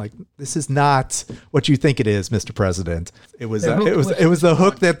came like, "This is not what you think it is, Mr. President." It was the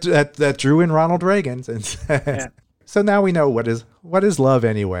hook that drew in Ronald Reagan. Yeah. So now we know what is love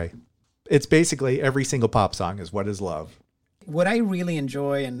anyway. It's basically every single pop song is what is love. What I really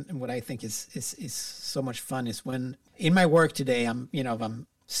enjoy and what I think is so much fun is when in my work today, I'm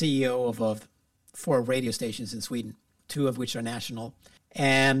CEO of 4 radio stations in Sweden, 2 of which are national.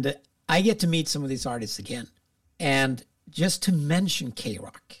 And I get to meet some of these artists again. And just to mention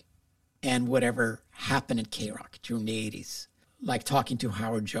K-Rock and whatever happened at K-Rock during the 80s, like talking to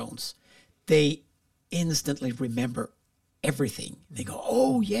Howard Jones, they instantly remember everything. They go,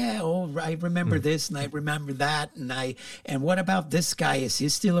 "Oh yeah, I remember this and I remember that, and what about this guy? Is he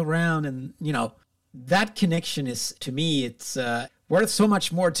still around?" And that connection is, to me, it's worth so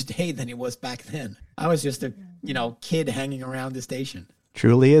much more today than it was back then. I was just a kid hanging around the station.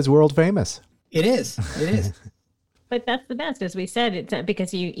 Truly is world famous. It is. But that's the best, as we said. It's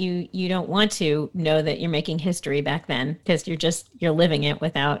because you don't want to know that you're making history back then, because you're living it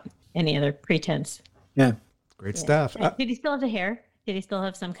without any other pretense. Yeah. Great stuff. Did he still have the hair? Did he still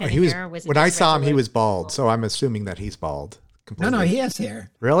have some kind of hair? Or was it when I saw him, he was bald. So I'm assuming that he's bald. Completely. No, he has hair.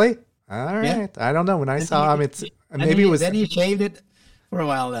 Really? All right. Yeah. I don't know. When I saw him, then he shaved it for a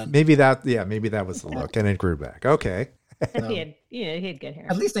while. Then maybe that was the look, and it grew back. Okay. He had good hair.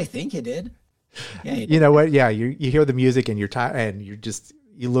 At least I think he did. Yeah. You know what? Yeah, you hear the music and you're tired, and you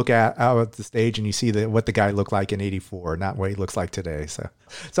look out at the stage and you see what the guy looked like in '84, not what he looks like today. So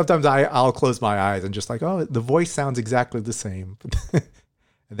sometimes I'll close my eyes and just like, oh, the voice sounds exactly the same. And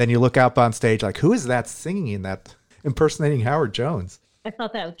then you look up on stage like, who is that singing that, impersonating Howard Jones? I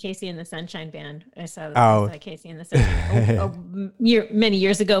felt that with Casey and the Sunshine Band. I saw Casey and the Sunshine many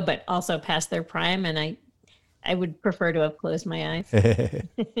years ago, but also past their prime, and I would prefer to have closed my eyes.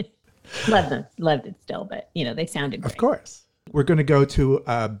 Loved it still, but they sounded great. Of course. We're going to go to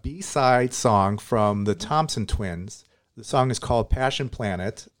a B-side song from the Thompson Twins. The song is called Passion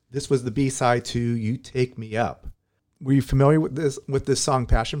Planet. This was the B-side to You Take Me Up. Were you familiar with this song,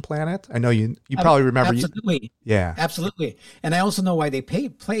 Passion Planet? I know you probably remember. Absolutely. Yeah. Absolutely. And I also know why they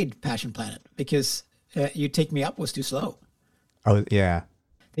played Passion Planet, because You Take Me Up was too slow. Oh, yeah.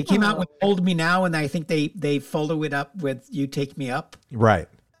 They came out with Hold Me Now, and I think they followed it up with You Take Me Up. Right.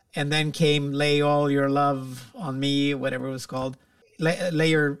 And then came Lay All Your Love on Me, whatever it was called. Lay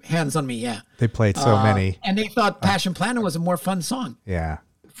Your Hands on Me, yeah. They played so many. And they thought Passion Planet was a more fun song. Yeah.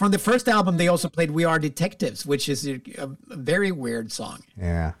 From the first album, they also played We Are Detectives, which is a very weird song.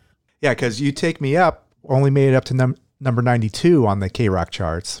 Yeah. Yeah, because You Take Me Up only made it up to number 92 on the K-Rock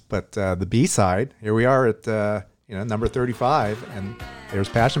charts. But the B-side, here we are at number 35, and there's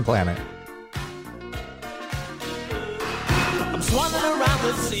Passion Planet. Swanning around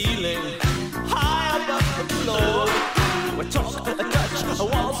the ceiling, high above the floor. We talk, a touch, a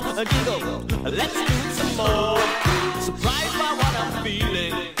waltz, a giggle. Let's do some more. Surprised by what I'm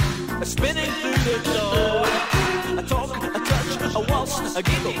feeling, spinning through the door. A talk, a touch, a waltz, a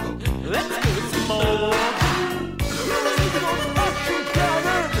giggle. Let's do some more. I'm living on Passion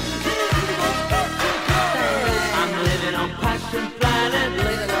Planet,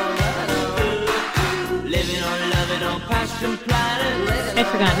 living on loving on Passion Planet. I'd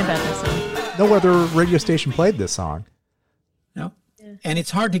forgotten about this song. No other radio station played this song. And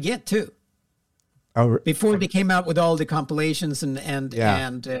it's hard to get too. Oh, Before they came out with all the compilations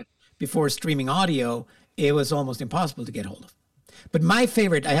and before streaming audio, it was almost impossible to get hold of. But my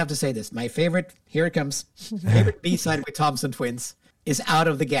favorite, I have to say this, my favorite, here it comes, favorite B-side with Thompson Twins is Out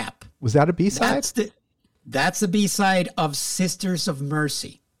of the Gap. was that a B-side? That's the B-side of Sisters of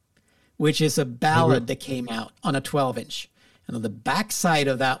Mercy, which is a ballad that came out on a 12-inch. And on the back side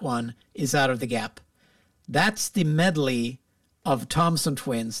of that one is Out of the Gap. That's the medley of Thompson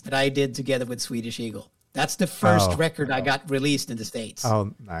Twins that I did together with Swedish Eagle. That's the first record I got released in the States.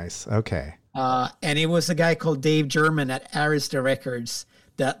 Oh, nice. Okay. And it was a guy called Dave German at Arista Records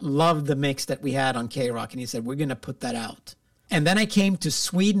that loved the mix that we had on K-Rock. And he said, we're going to put that out. And then I came to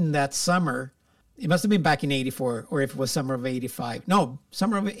Sweden that summer. It must have been back in 84, or if it was summer of 85. No,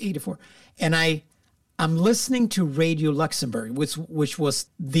 summer of 84. And I'm listening to Radio Luxembourg, which was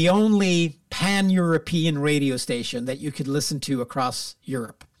the only pan-European radio station that you could listen to across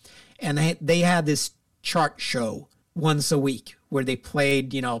Europe. And they had this chart show once a week where they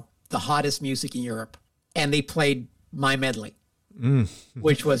played, the hottest music in Europe. And they played my medley,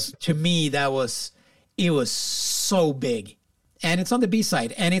 which was, to me, it was so big. And it's on the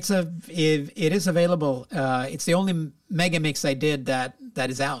B-side, and it is available. It's the only mega mix I did that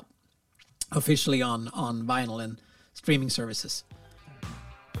is out officially on vinyl and streaming services.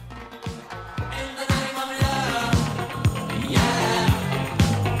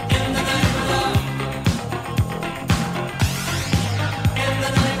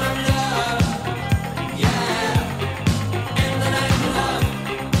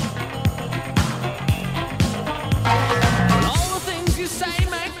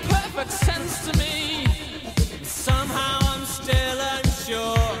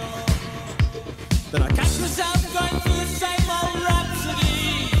 Then I catch myself going through the same old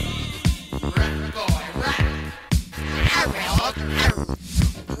rhapsody. Rap boy, rap.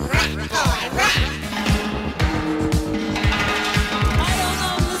 Rap boy, rap. I don't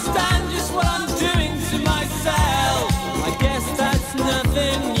understand just what I'm doing to myself. I guess that's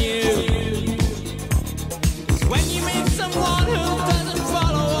nothing new. 'Cause when you meet someone who doesn't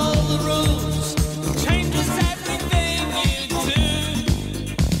follow all the rules, it changes everything you do.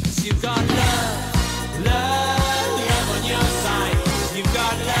 'Cause you've got love. Love on your side. You've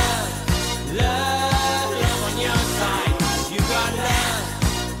got love on your side. You've got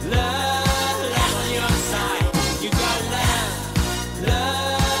love on your side. You've got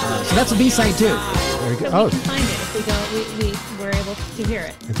love. So that's a B-side too. Very good. So we can find it if we go. We're able to hear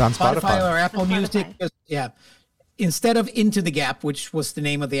it. It's on Spotify. Or Apple On Music. Spotify. Yeah. Instead of Into the Gap, which was the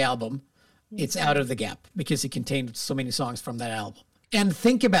name of the album, it's Out of the Gap because it contained so many songs from that album. And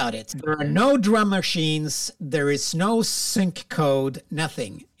think about it. There are no drum machines. There is no sync code,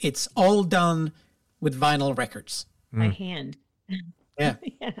 nothing. It's all done with vinyl records. By hand. Yeah.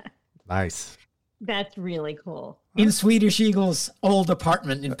 Yeah. Nice. That's really cool. In Swedish Eagle's old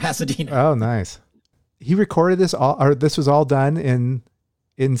apartment in Pasadena. Oh, nice. He recorded this or this was all done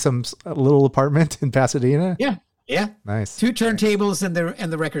in some little apartment in Pasadena? Yeah. Yeah. Nice. 2 turntables and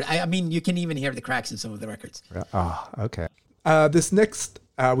the record. I mean, you can even hear the cracks in some of the records. Oh, okay. This next,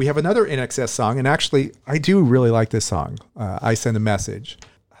 we have another NXS song, and actually, I do really like this song. I Send a Message,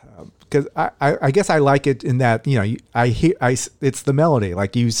 because I guess I like it in that it's the melody.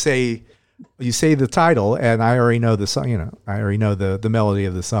 Like you say the title, and I already know the song. I already know the melody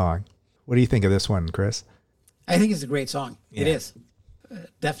of the song. What do you think of this one, Chris? I think it's a great song. Yeah. It is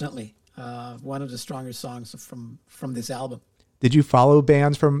definitely one of the strongest songs from this album. Did you follow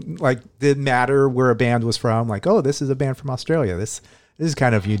bands from did it matter where a band was from? Like, oh, this is a band from Australia. This is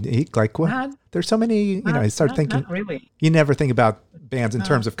kind of unique. Like, what? There's so many, you start thinking. Not really. You never think about bands in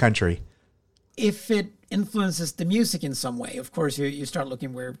terms of country. If it influences the music in some way, of course, you start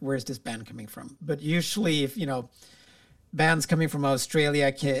looking where's this band coming from. But usually, if bands coming from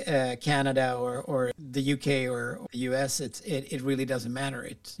Australia, Canada, or the UK or the US, it really doesn't matter.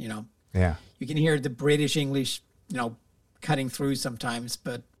 It's Yeah. You can hear the British English, cutting through sometimes,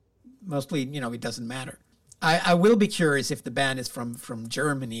 but mostly, it doesn't matter. I will be curious if the band is from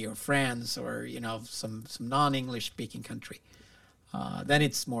Germany or France or, some non-English speaking country. Then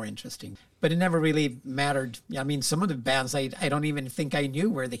it's more interesting. But it never really mattered. I mean, some of the bands, I don't even think I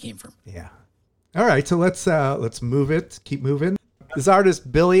knew where they came from. Yeah. All right. So let's move it. Keep moving. This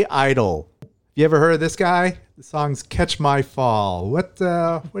artist, Billy Idol. You ever heard of this guy? The song's Catch My Fall. What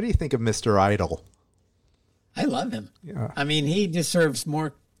do you think of Mr. Idol? I love him. Yeah. I mean, he deserves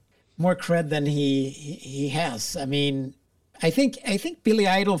more cred than he has. I mean, I think Billy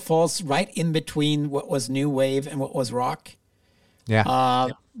Idol falls right in between what was new wave and what was rock, Yeah.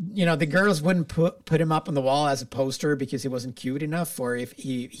 The girls wouldn't put him up on the wall as a poster because he wasn't cute enough, or if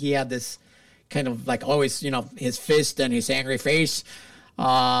he had this kind of like always, his fist and his angry face.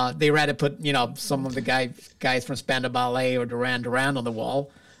 They rather put, some of the guys from Spandau Ballet or Duran Duran on the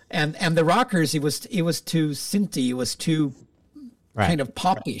wall. And the Rockers, it was too synthy, it was too kind of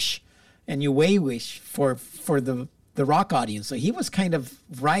popish and new wave-ish for the rock audience. So he was kind of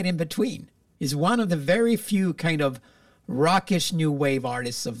right in between. He's one of the very few kind of rockish new wave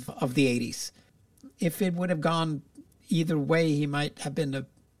artists of the 80s. If it would have gone either way, he might have been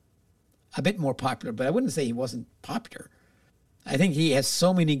a bit more popular, but I wouldn't say he wasn't popular. I think he has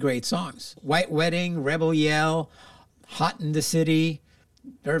so many great songs. White Wedding, Rebel Yell, Hot in the City.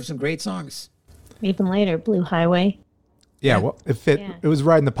 There are some great songs. Even later, Blue Highway. Yeah, well, it was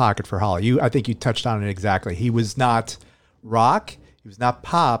right in the pocket for Holly. I think you touched on it exactly. He was not rock, he was not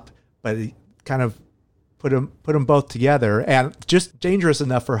pop, but he kind of put them both together, and just dangerous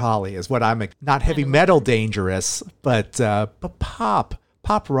enough for Holly is what I'm. Not heavy metal dangerous, but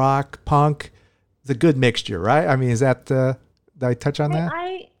pop rock, punk. It's a good mixture, right? I mean, is that? Did I touch on that?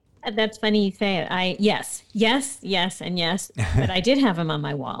 That's funny you say it. Yes, and yes. But I did have him on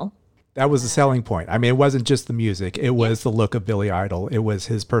my wall. That was the selling point. I mean, it wasn't just the music. It was the look of Billy Idol. It was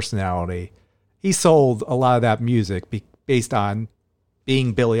his personality. He sold a lot of that music based on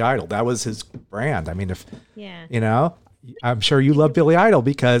being Billy Idol. That was his brand. I mean, I'm sure you love Billy Idol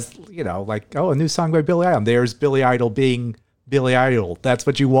because, a new song by Billy Idol. There's Billy Idol being Billy Idol. That's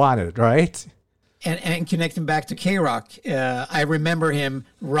what you wanted, right? And connecting back to K-Rock, I remember him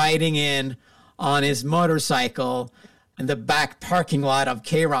riding in on his motorcycle in the back parking lot of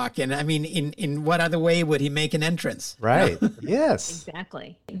K-Rock. And I mean, in what other way would he make an entrance? Right. Yes.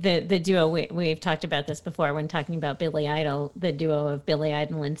 Exactly. The duo, we've talked about this before when talking about Billy Idol, the duo of Billy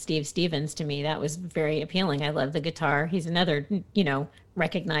Idol and Steve Stevens, to me, that was very appealing. I love the guitar. He's another,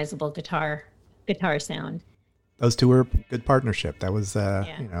 recognizable guitar sound. Those two were good partnership. That was,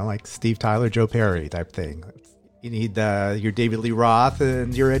 like Steve Tyler, Joe Perry type thing. You need your David Lee Roth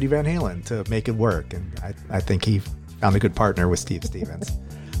and your Eddie Van Halen to make it work. And I think he found a good partner with Steve Stevens.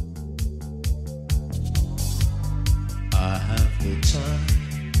 I have no time,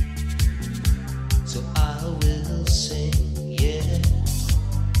 so I will sing, yeah.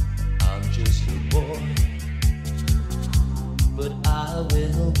 I'm just a boy, but I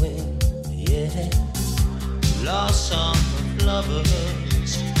will win, yeah. Lost song of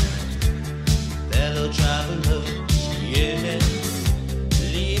lovers, fellow travelers, yeah.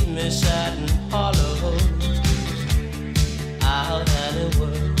 Leave me sad and hollow, out and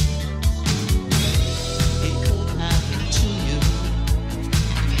away. It could happen to you,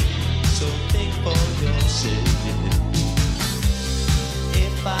 so think for yourself.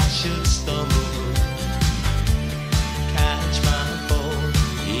 If I should stumble, catch my fall,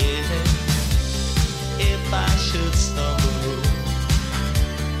 yeah. If I should stumble,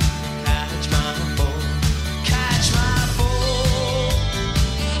 catch my fall, catch my fall.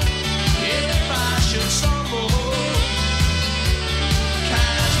 If I should stumble,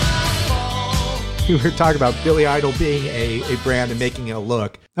 catch my fall. We were talking about Billy Idol being a brand and making it a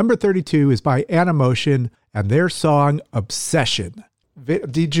look. Number 32 is by Animotion and their song Obsession.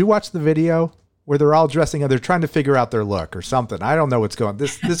 Did you watch the video? Where they're all dressing up, they're trying to figure out their look or something. I don't know what's going on.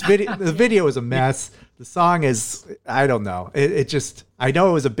 This video, the video is a mess. The song is, I don't know. It just, I know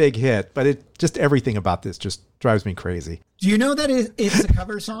it was a big hit, but it just, everything about this just drives me crazy. Do you know that it's a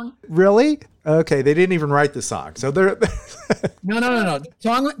cover song? Really? Okay, they didn't even write the song. So they're No.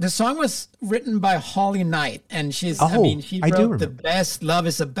 The song was written by Holly Knight, and she wrote The Best, Love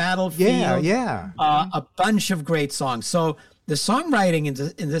is a Battlefield. Yeah. A bunch of great songs. So the songwriting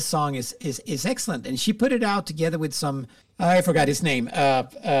in this song is excellent, and she put it out together with some, I forgot his name.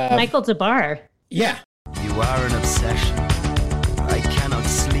 Michael DeBar. Yeah. You are an obsession. I cannot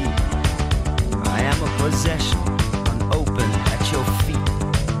sleep. I am a possession, unopened at your feet.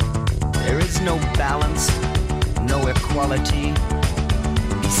 There is no balance, no equality.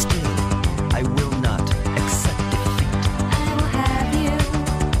 Be still. I will not accept defeat. I will have you.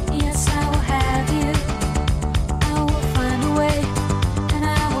 Yes, I will have you. I will find a way, and I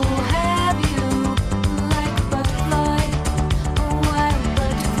will have you like a butterfly, a wild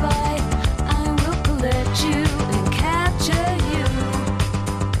butterfly. I will collect you and capture you.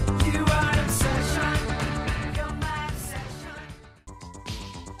 You are an obsession. You're my obsession.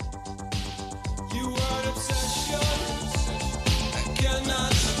 You are an obsession.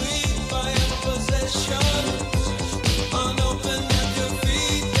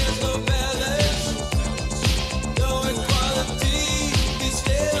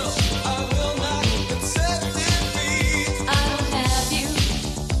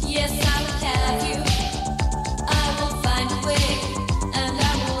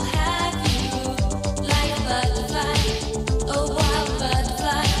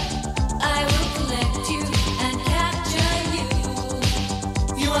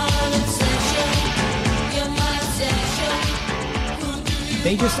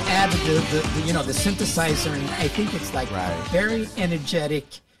 They just added the synthesizer, and I think it's like very energetic.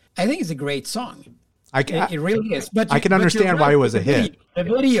 I think it's a great song. It really is. But I can but you're understand why right, it was a hit. The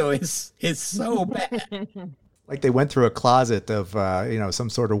video is so bad. Like they went through a closet of some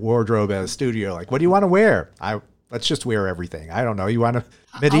sort of wardrobe at a studio. Like, what do you want to wear? Let's just wear everything. I don't know. You want a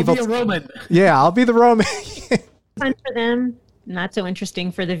medieval? I'll be a Roman. Yeah, I'll be the Roman. Fun for them, not so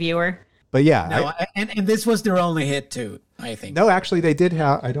interesting for the viewer. But yeah, No, and this was their only hit too, I think. no, actually, they did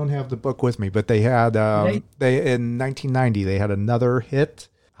have. I don't have the book with me, but they had. They in 1990 they had another hit.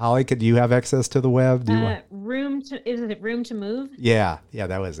 Holly, could you have access to the web? Do you want? Is it Room to Move? Yeah,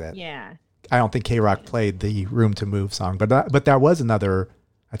 that was it. Yeah. I don't think K-Rock played the Room to Move song, but that was another.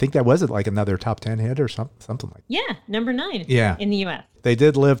 I think that was like another top 10 hit or something like that. Yeah, number 9. Yeah. In the U.S. They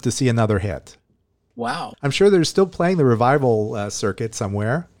did live to see another hit. Wow. I'm sure they're still playing the revival circuit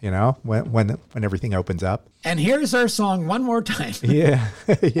somewhere. When everything opens up. And here's our song one more time. Yeah.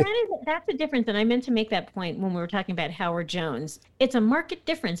 That's the difference, and I meant to make that point when we were talking about Howard Jones. It's a marked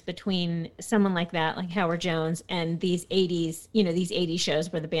difference between someone like that, like Howard Jones, and these 80s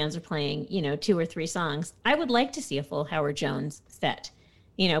shows where the bands are playing, 2 or 3 songs. I would like to see a full Howard Jones set,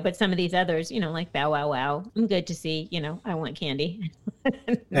 but some of these others, like Bow Wow Wow, I'm good to see, I Want Candy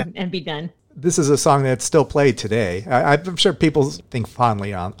and be done. This is a song that's still played today. I'm sure people think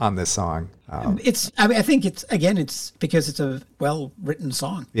fondly on this song. I think it's because it's a well-written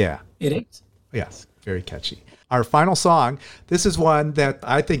song. Yeah. It is. Yes. Very catchy. Our final song. This is one that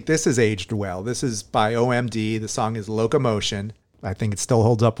I think this has aged well. This is by OMD. The song is Locomotion. I think it still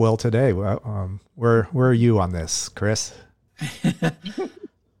holds up well today. Where are you on this, Chris?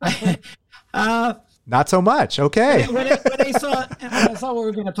 Not so much. Okay. When I saw we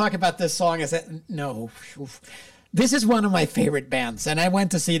were going to talk about this song, I said, no. This is one of my favorite bands, and I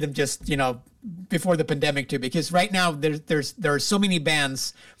went to see them just before the pandemic too, because right now there are so many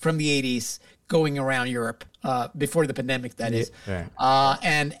bands from the 80s going around Europe before the pandemic, that is. Yeah.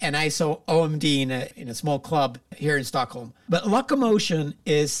 And I saw OMD in a small club here in Stockholm. But Locomotion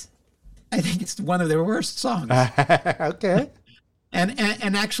is, I think it's one of their worst songs. Okay. And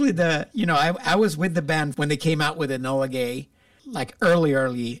actually I was with the band when they came out with Enola Gay, like early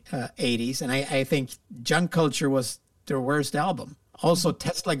 80s, and I think Junk Culture was their worst album. Also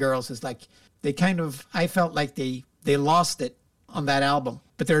Tesla Girls is like, I felt like they lost it on that album.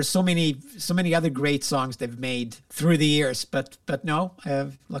 But there are so many other great songs they've made through the years, but no,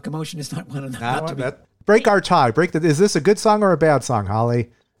 Locomotion is not one of them. Break our tie. Is this a good song or a bad song,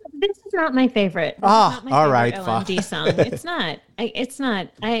 Holly? This is not my favorite. All right, OMD song. It's not. It's not.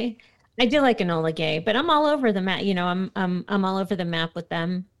 I do like Enola Gay, but I'm all over the map. I'm all over the map with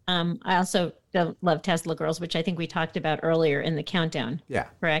them. I also love Tesla Girls, which I think we talked about earlier in the countdown. Yeah.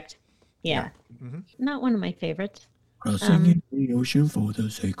 Correct. Yeah. Mm-hmm. Not one of my favorites. Crossing the ocean for the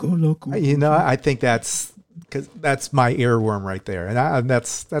sake of locomotion. I think that's my earworm right there, and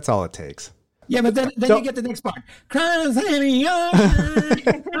that's all it takes. Yeah, but then you get the next part. Crossing the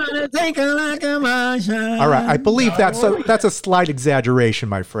ocean for the sake of locomotion. All right, I believe that's a slight exaggeration,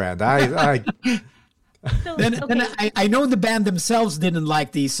 my friend. I know the band themselves didn't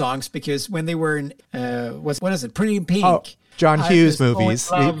like these songs because when they were in what is it, Pretty in Pink? Oh, John Hughes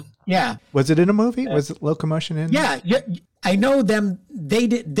movies. Yeah. Was it in a movie? Was it Locomotion in? Yeah, I know them. They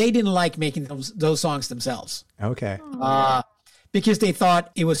didn't like making those songs themselves. Okay. Because they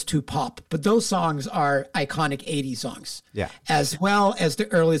thought it was too pop. But those songs are iconic 80s songs. Yeah. As well as the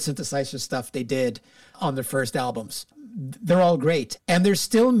early synthesizer stuff they did on their first albums. They're all great. And they're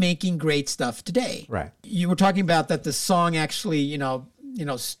still making great stuff today. Right. You were talking about that the song actually,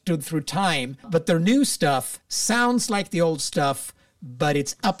 stood through time. But their new stuff sounds like the old stuff, but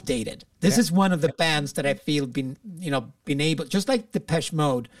it's updated. This is one of the bands that I feel been able, just like Depeche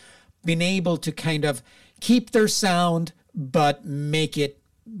Mode, been able to kind of keep their sound, but make it,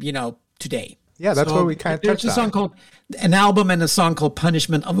 today. Yeah, that's what we kind of touched on. There's a song called, an album and a song called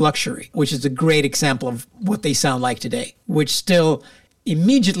Punishment of Luxury, which is a great example of what they sound like today, which still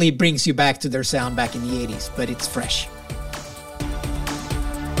immediately brings you back to their sound back in the 80s, but it's fresh.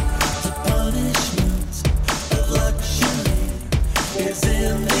 The punishment of luxury is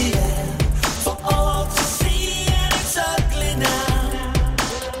in the air for all to see, and it's ugly now,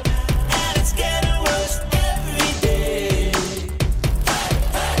 and it's getting worse every day.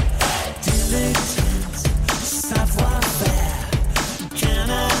 Diligence, savoir-faire, can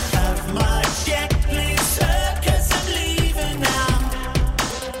I have my check, please, sir, 'cause I'm leaving now.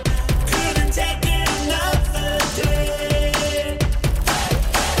 Couldn't take it another day.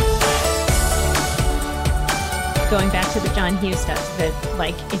 Going back to the John Hughes stuff, that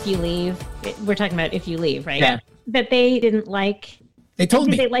like If You Leave, we're talking about If You Leave, right? Yeah. That they didn't like. They told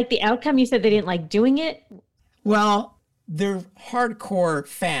Did me. they like the outcome? You said they didn't like doing it. Well, their hardcore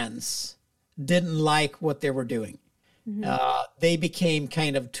fans didn't like what they were doing. They became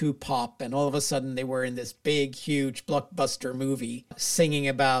kind of too pop, and all of a sudden they were in this big, huge blockbuster movie singing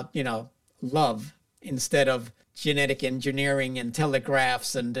about, love instead of genetic engineering and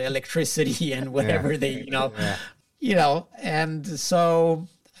telegraphs and electricity and whatever and so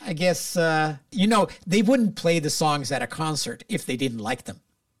I guess, they wouldn't play the songs at a concert if they didn't like them.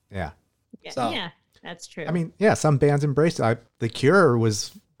 Yeah. So- Yeah, that's true. I mean, yeah, some bands embraced it. The Cure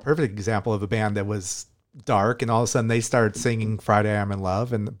was a perfect example of a band that was dark, and all of a sudden they started singing Friday I'm in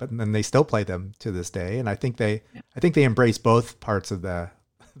Love, but then they still play them to this day. And I think they embrace both parts of the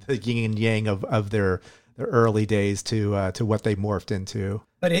yin and yang of their early days to what they morphed into.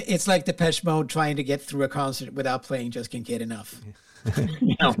 But it's like Depeche Mode trying to get through a concert without playing Just Can't Get Enough.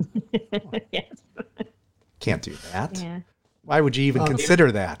 Yes. Can't do that. Yeah. Why would you even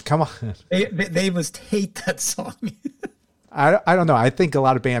consider that? Come on. They must hate that song. I don't know. I think a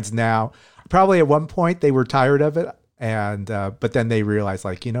lot of bands now, probably at one point they were tired of it, and but then they realized,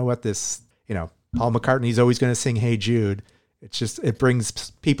 like, you know what, Paul McCartney's always going to sing "Hey Jude." It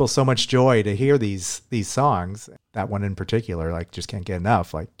brings people so much joy to hear these songs. That one in particular, like, just can't get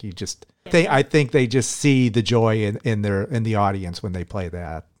enough. Like, I think they just see the joy in the audience when they play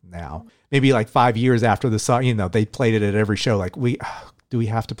that now. Maybe like 5 years after the song, they played it at every show. Like, do we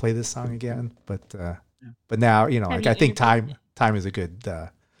have to play this song again? But now, like, I think time is a good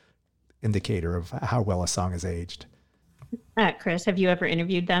indicator of how well a song is aged. Chris, have you ever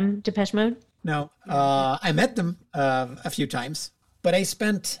interviewed them, Depeche Mode? No, I met them a few times, but I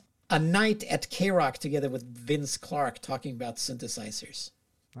spent a night at K-Rock together with Vince Clarke talking about synthesizers.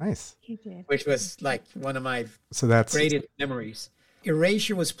 Nice. You did. Which was like one of my That's greatest memories.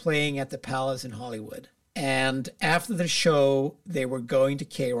 Erasure was playing at the Palace in Hollywood. And after the show, they were going to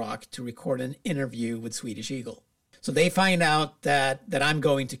K-Rock to record an interview with Swedish Eagle. So they find out that I'm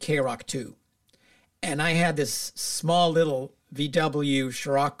going to K-Rock too. And I had this small little VW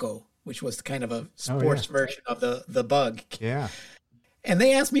Scirocco, which was kind of a sports version of the Bug. Yeah. And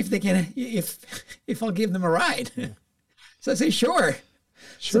they asked me if I'll give them a ride. Yeah. So I say, sure.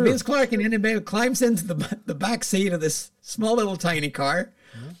 So Vince Clarke and anybody climbs into the back seat of this small little tiny car,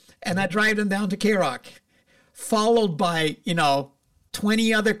 and I drive them down to K-Rock, followed by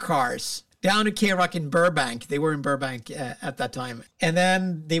 20 other cars down to K-Rock in Burbank. They were in Burbank at that time, and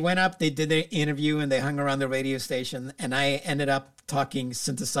then they went up. They did their interview and they hung around the radio station, and I ended up talking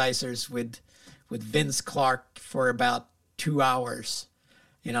synthesizers with Vince Clarke for about 2 hours.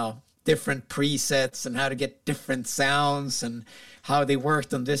 Different presets and how to get different sounds and how they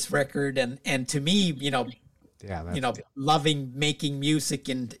worked on this record. And to me, loving making music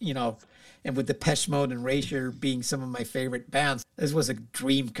and with Depeche Mode and Erasure being some of my favorite bands, this was a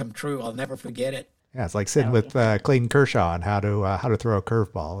dream come true. I'll never forget it. Yeah, it's like sitting with Clayton Kershaw on how to throw a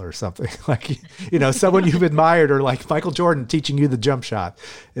curveball or something. Like, someone you've admired, or like Michael Jordan teaching you the jump shot.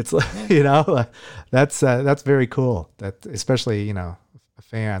 It's like, that's very cool. That especially, a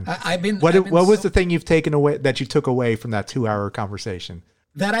fan. What was the thing you've taken away that you took away from that 2-hour conversation?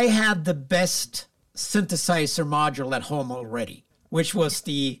 That I had the best synthesizer module at home already, which was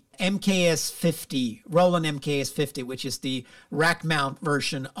the MKS 50, Roland MKS 50, which is the rack mount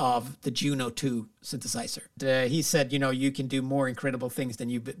version of the Juno 2 synthesizer. He said, you can do more incredible things than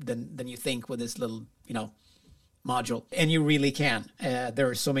you think with this little, module, and you really can. There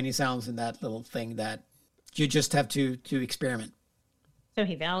are so many sounds in that little thing that you just have to experiment. So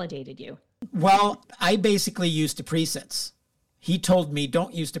he validated you. Well, I basically used the presets. He told me,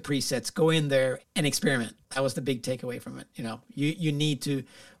 don't use the presets, go in there and experiment. That was the big takeaway from it. You need to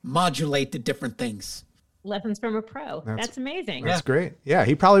modulate the different things. Lessons from a pro. That's amazing. That's great. Yeah,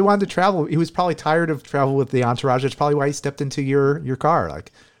 he probably wanted to travel. He was probably tired of travel with the entourage. That's probably why he stepped into your car.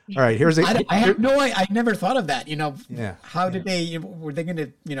 Like, all right, I never thought of that. Yeah. How did they, were they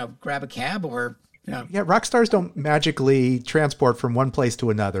going to, grab a cab or... Yeah, rock stars don't magically transport from one place to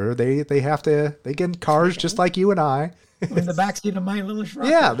another. They get in cars just like you and I. In the backseat of my little Scirocco.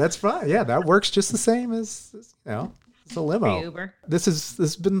 Yeah, that's fine. Yeah, that works just the same as it's a limo. Uber. This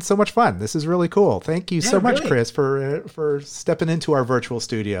has been so much fun. This is really cool. Thank you so much, Chris, for stepping into our virtual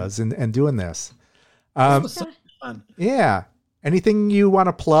studios and doing this. This was so fun. Yeah. Anything you want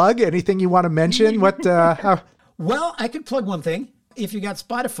to plug? Anything you want to mention? Well, I could plug one thing. If you got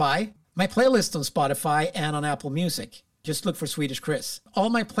Spotify, my playlist on Spotify and on Apple Music, just look for Swedish Chris. All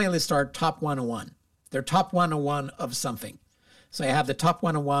my playlists are top 101. They're top 101 of something. So I have the top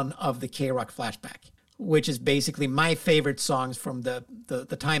 101 of the K-Rock Flashback, which is basically my favorite songs from the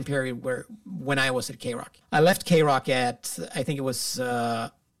time period when I was at K-Rock. I left K-Rock at, I think it was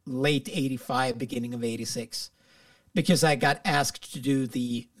late 85, beginning of 86, because I got asked to do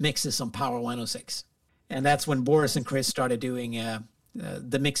the mixes on Power 106. And that's when Boris and Chris started doing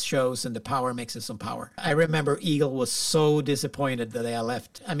the mix shows and the power mixes on Power. I remember Eagle was so disappointed that I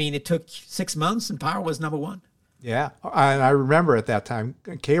left. I mean, it took 6 months and Power was number one. Yeah. And I remember at that time,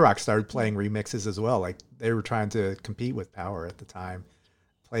 K-Rock started playing remixes as well. Like they were trying to compete with Power at the time.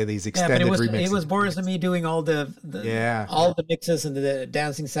 Play these extended remixes. It was Boris and me doing all the mixes and the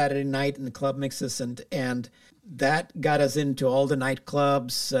Dancing Saturday Night and the club mixes, and that got us into all the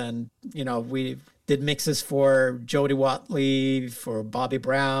nightclubs, and we did mixes for Jody Watley, for Bobby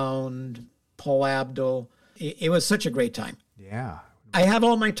Brown, Paul Abdul. It was such a great time. Yeah. I have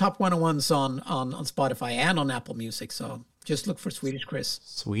all my top 101s on Spotify and on Apple Music, so just look for Swedish Chris.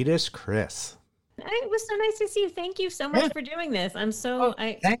 Swedish Chris. It was so nice to see you. Thank you so much for doing this. I'm so...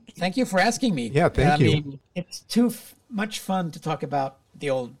 Thank you for asking me. Yeah, thank you. I mean, it's too much fun to talk about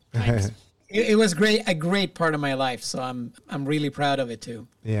the old times. It was a great part of my life, so I'm really proud of it too.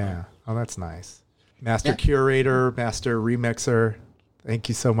 Yeah. Oh, that's nice. Master curator, master remixer. Thank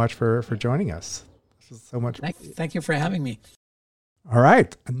you so much for joining us. This is so much. Thank you for having me. All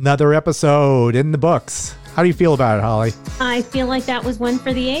right, another episode in the books. How do you feel about it, Holly? I feel like that was one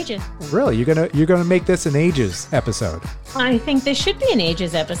for the ages. Really, you're gonna make this an ages episode? I think this should be an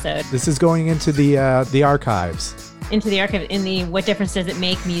ages episode. This is going into the archives. Into the archive, in the What Difference Does It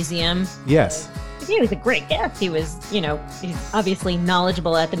Make museum. Yes. He was a great guest. He was, he's obviously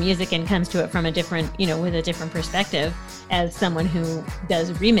knowledgeable at the music and comes to it from a different, with a different perspective as someone who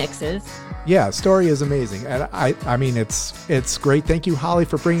does remixes. Yeah, story is amazing. And I mean, it's great. Thank you, Holly,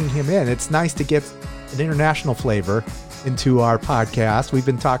 for bringing him in. It's nice to get an international flavor into our podcast. We've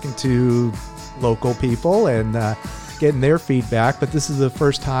been talking to local people and getting their feedback, but this is the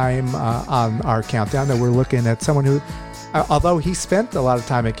first time on our countdown that we're looking at someone who, although he spent a lot of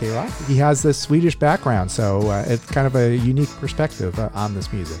time at K-Rock, he has this Swedish background, so it's kind of a unique perspective on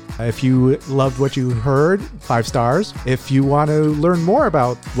this music. If you loved what you heard, 5 stars. If you want to learn more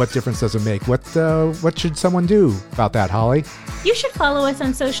about What Difference Does It Make, what should someone do about that, Holly? You should follow us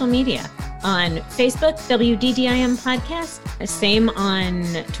on social media. On Facebook, WDDIM Podcast. Same on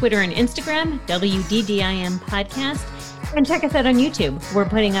Twitter and Instagram, WDDIM Podcast. And check us out on YouTube. We're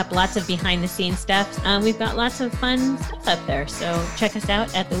putting up lots of behind-the-scenes stuff. We've got lots of fun stuff up there. So check us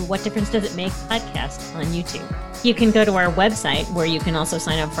out at the What Difference Does It Make podcast on YouTube. You can go to our website where you can also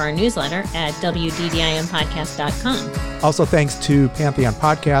sign up for our newsletter at WDDIMpodcast.com. Also, thanks to Pantheon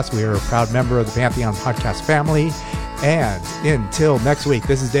Podcast. We are a proud member of the Pantheon Podcast family. And until next week,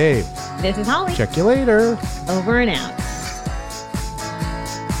 this is Dave. This is Holly. Check you later. Over and out.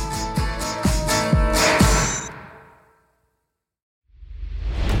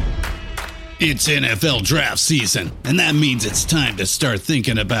 It's NFL draft season, and that means it's time to start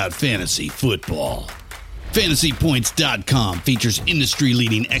thinking about fantasy football. FantasyPoints.com features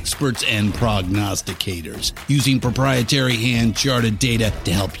industry-leading experts and prognosticators using proprietary hand-charted data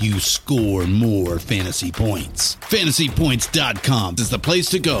to help you score more fantasy points. FantasyPoints.com is the place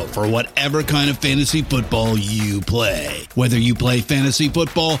to go for whatever kind of fantasy football you play. Whether you play fantasy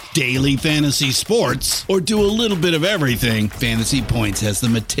football, daily fantasy sports, or do a little bit of everything, Fantasy Points has the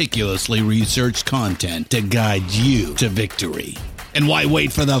meticulously researched content to guide you to victory. And why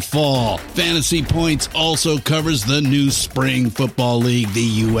wait for the fall? Fantasy Points also covers the new spring football league,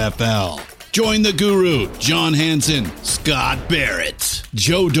 the UFL. Join the guru, John Hansen, Scott Barrett,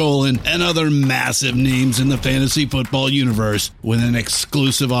 Joe Dolan, and other massive names in the fantasy football universe with an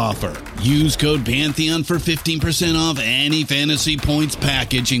exclusive offer. Use code Pantheon for 15% off any Fantasy Points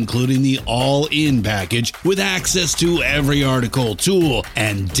package, including the all-in package, with access to every article, tool,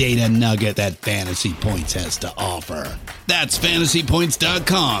 and data nugget that Fantasy Points has to offer. That's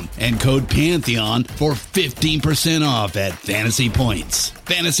FantasyPoints.com and code Pantheon for 15% off at Fantasy Points.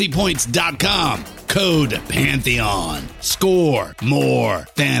 FantasyPoints.com, code Pantheon. Score more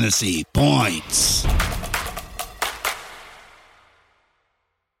fantasy points.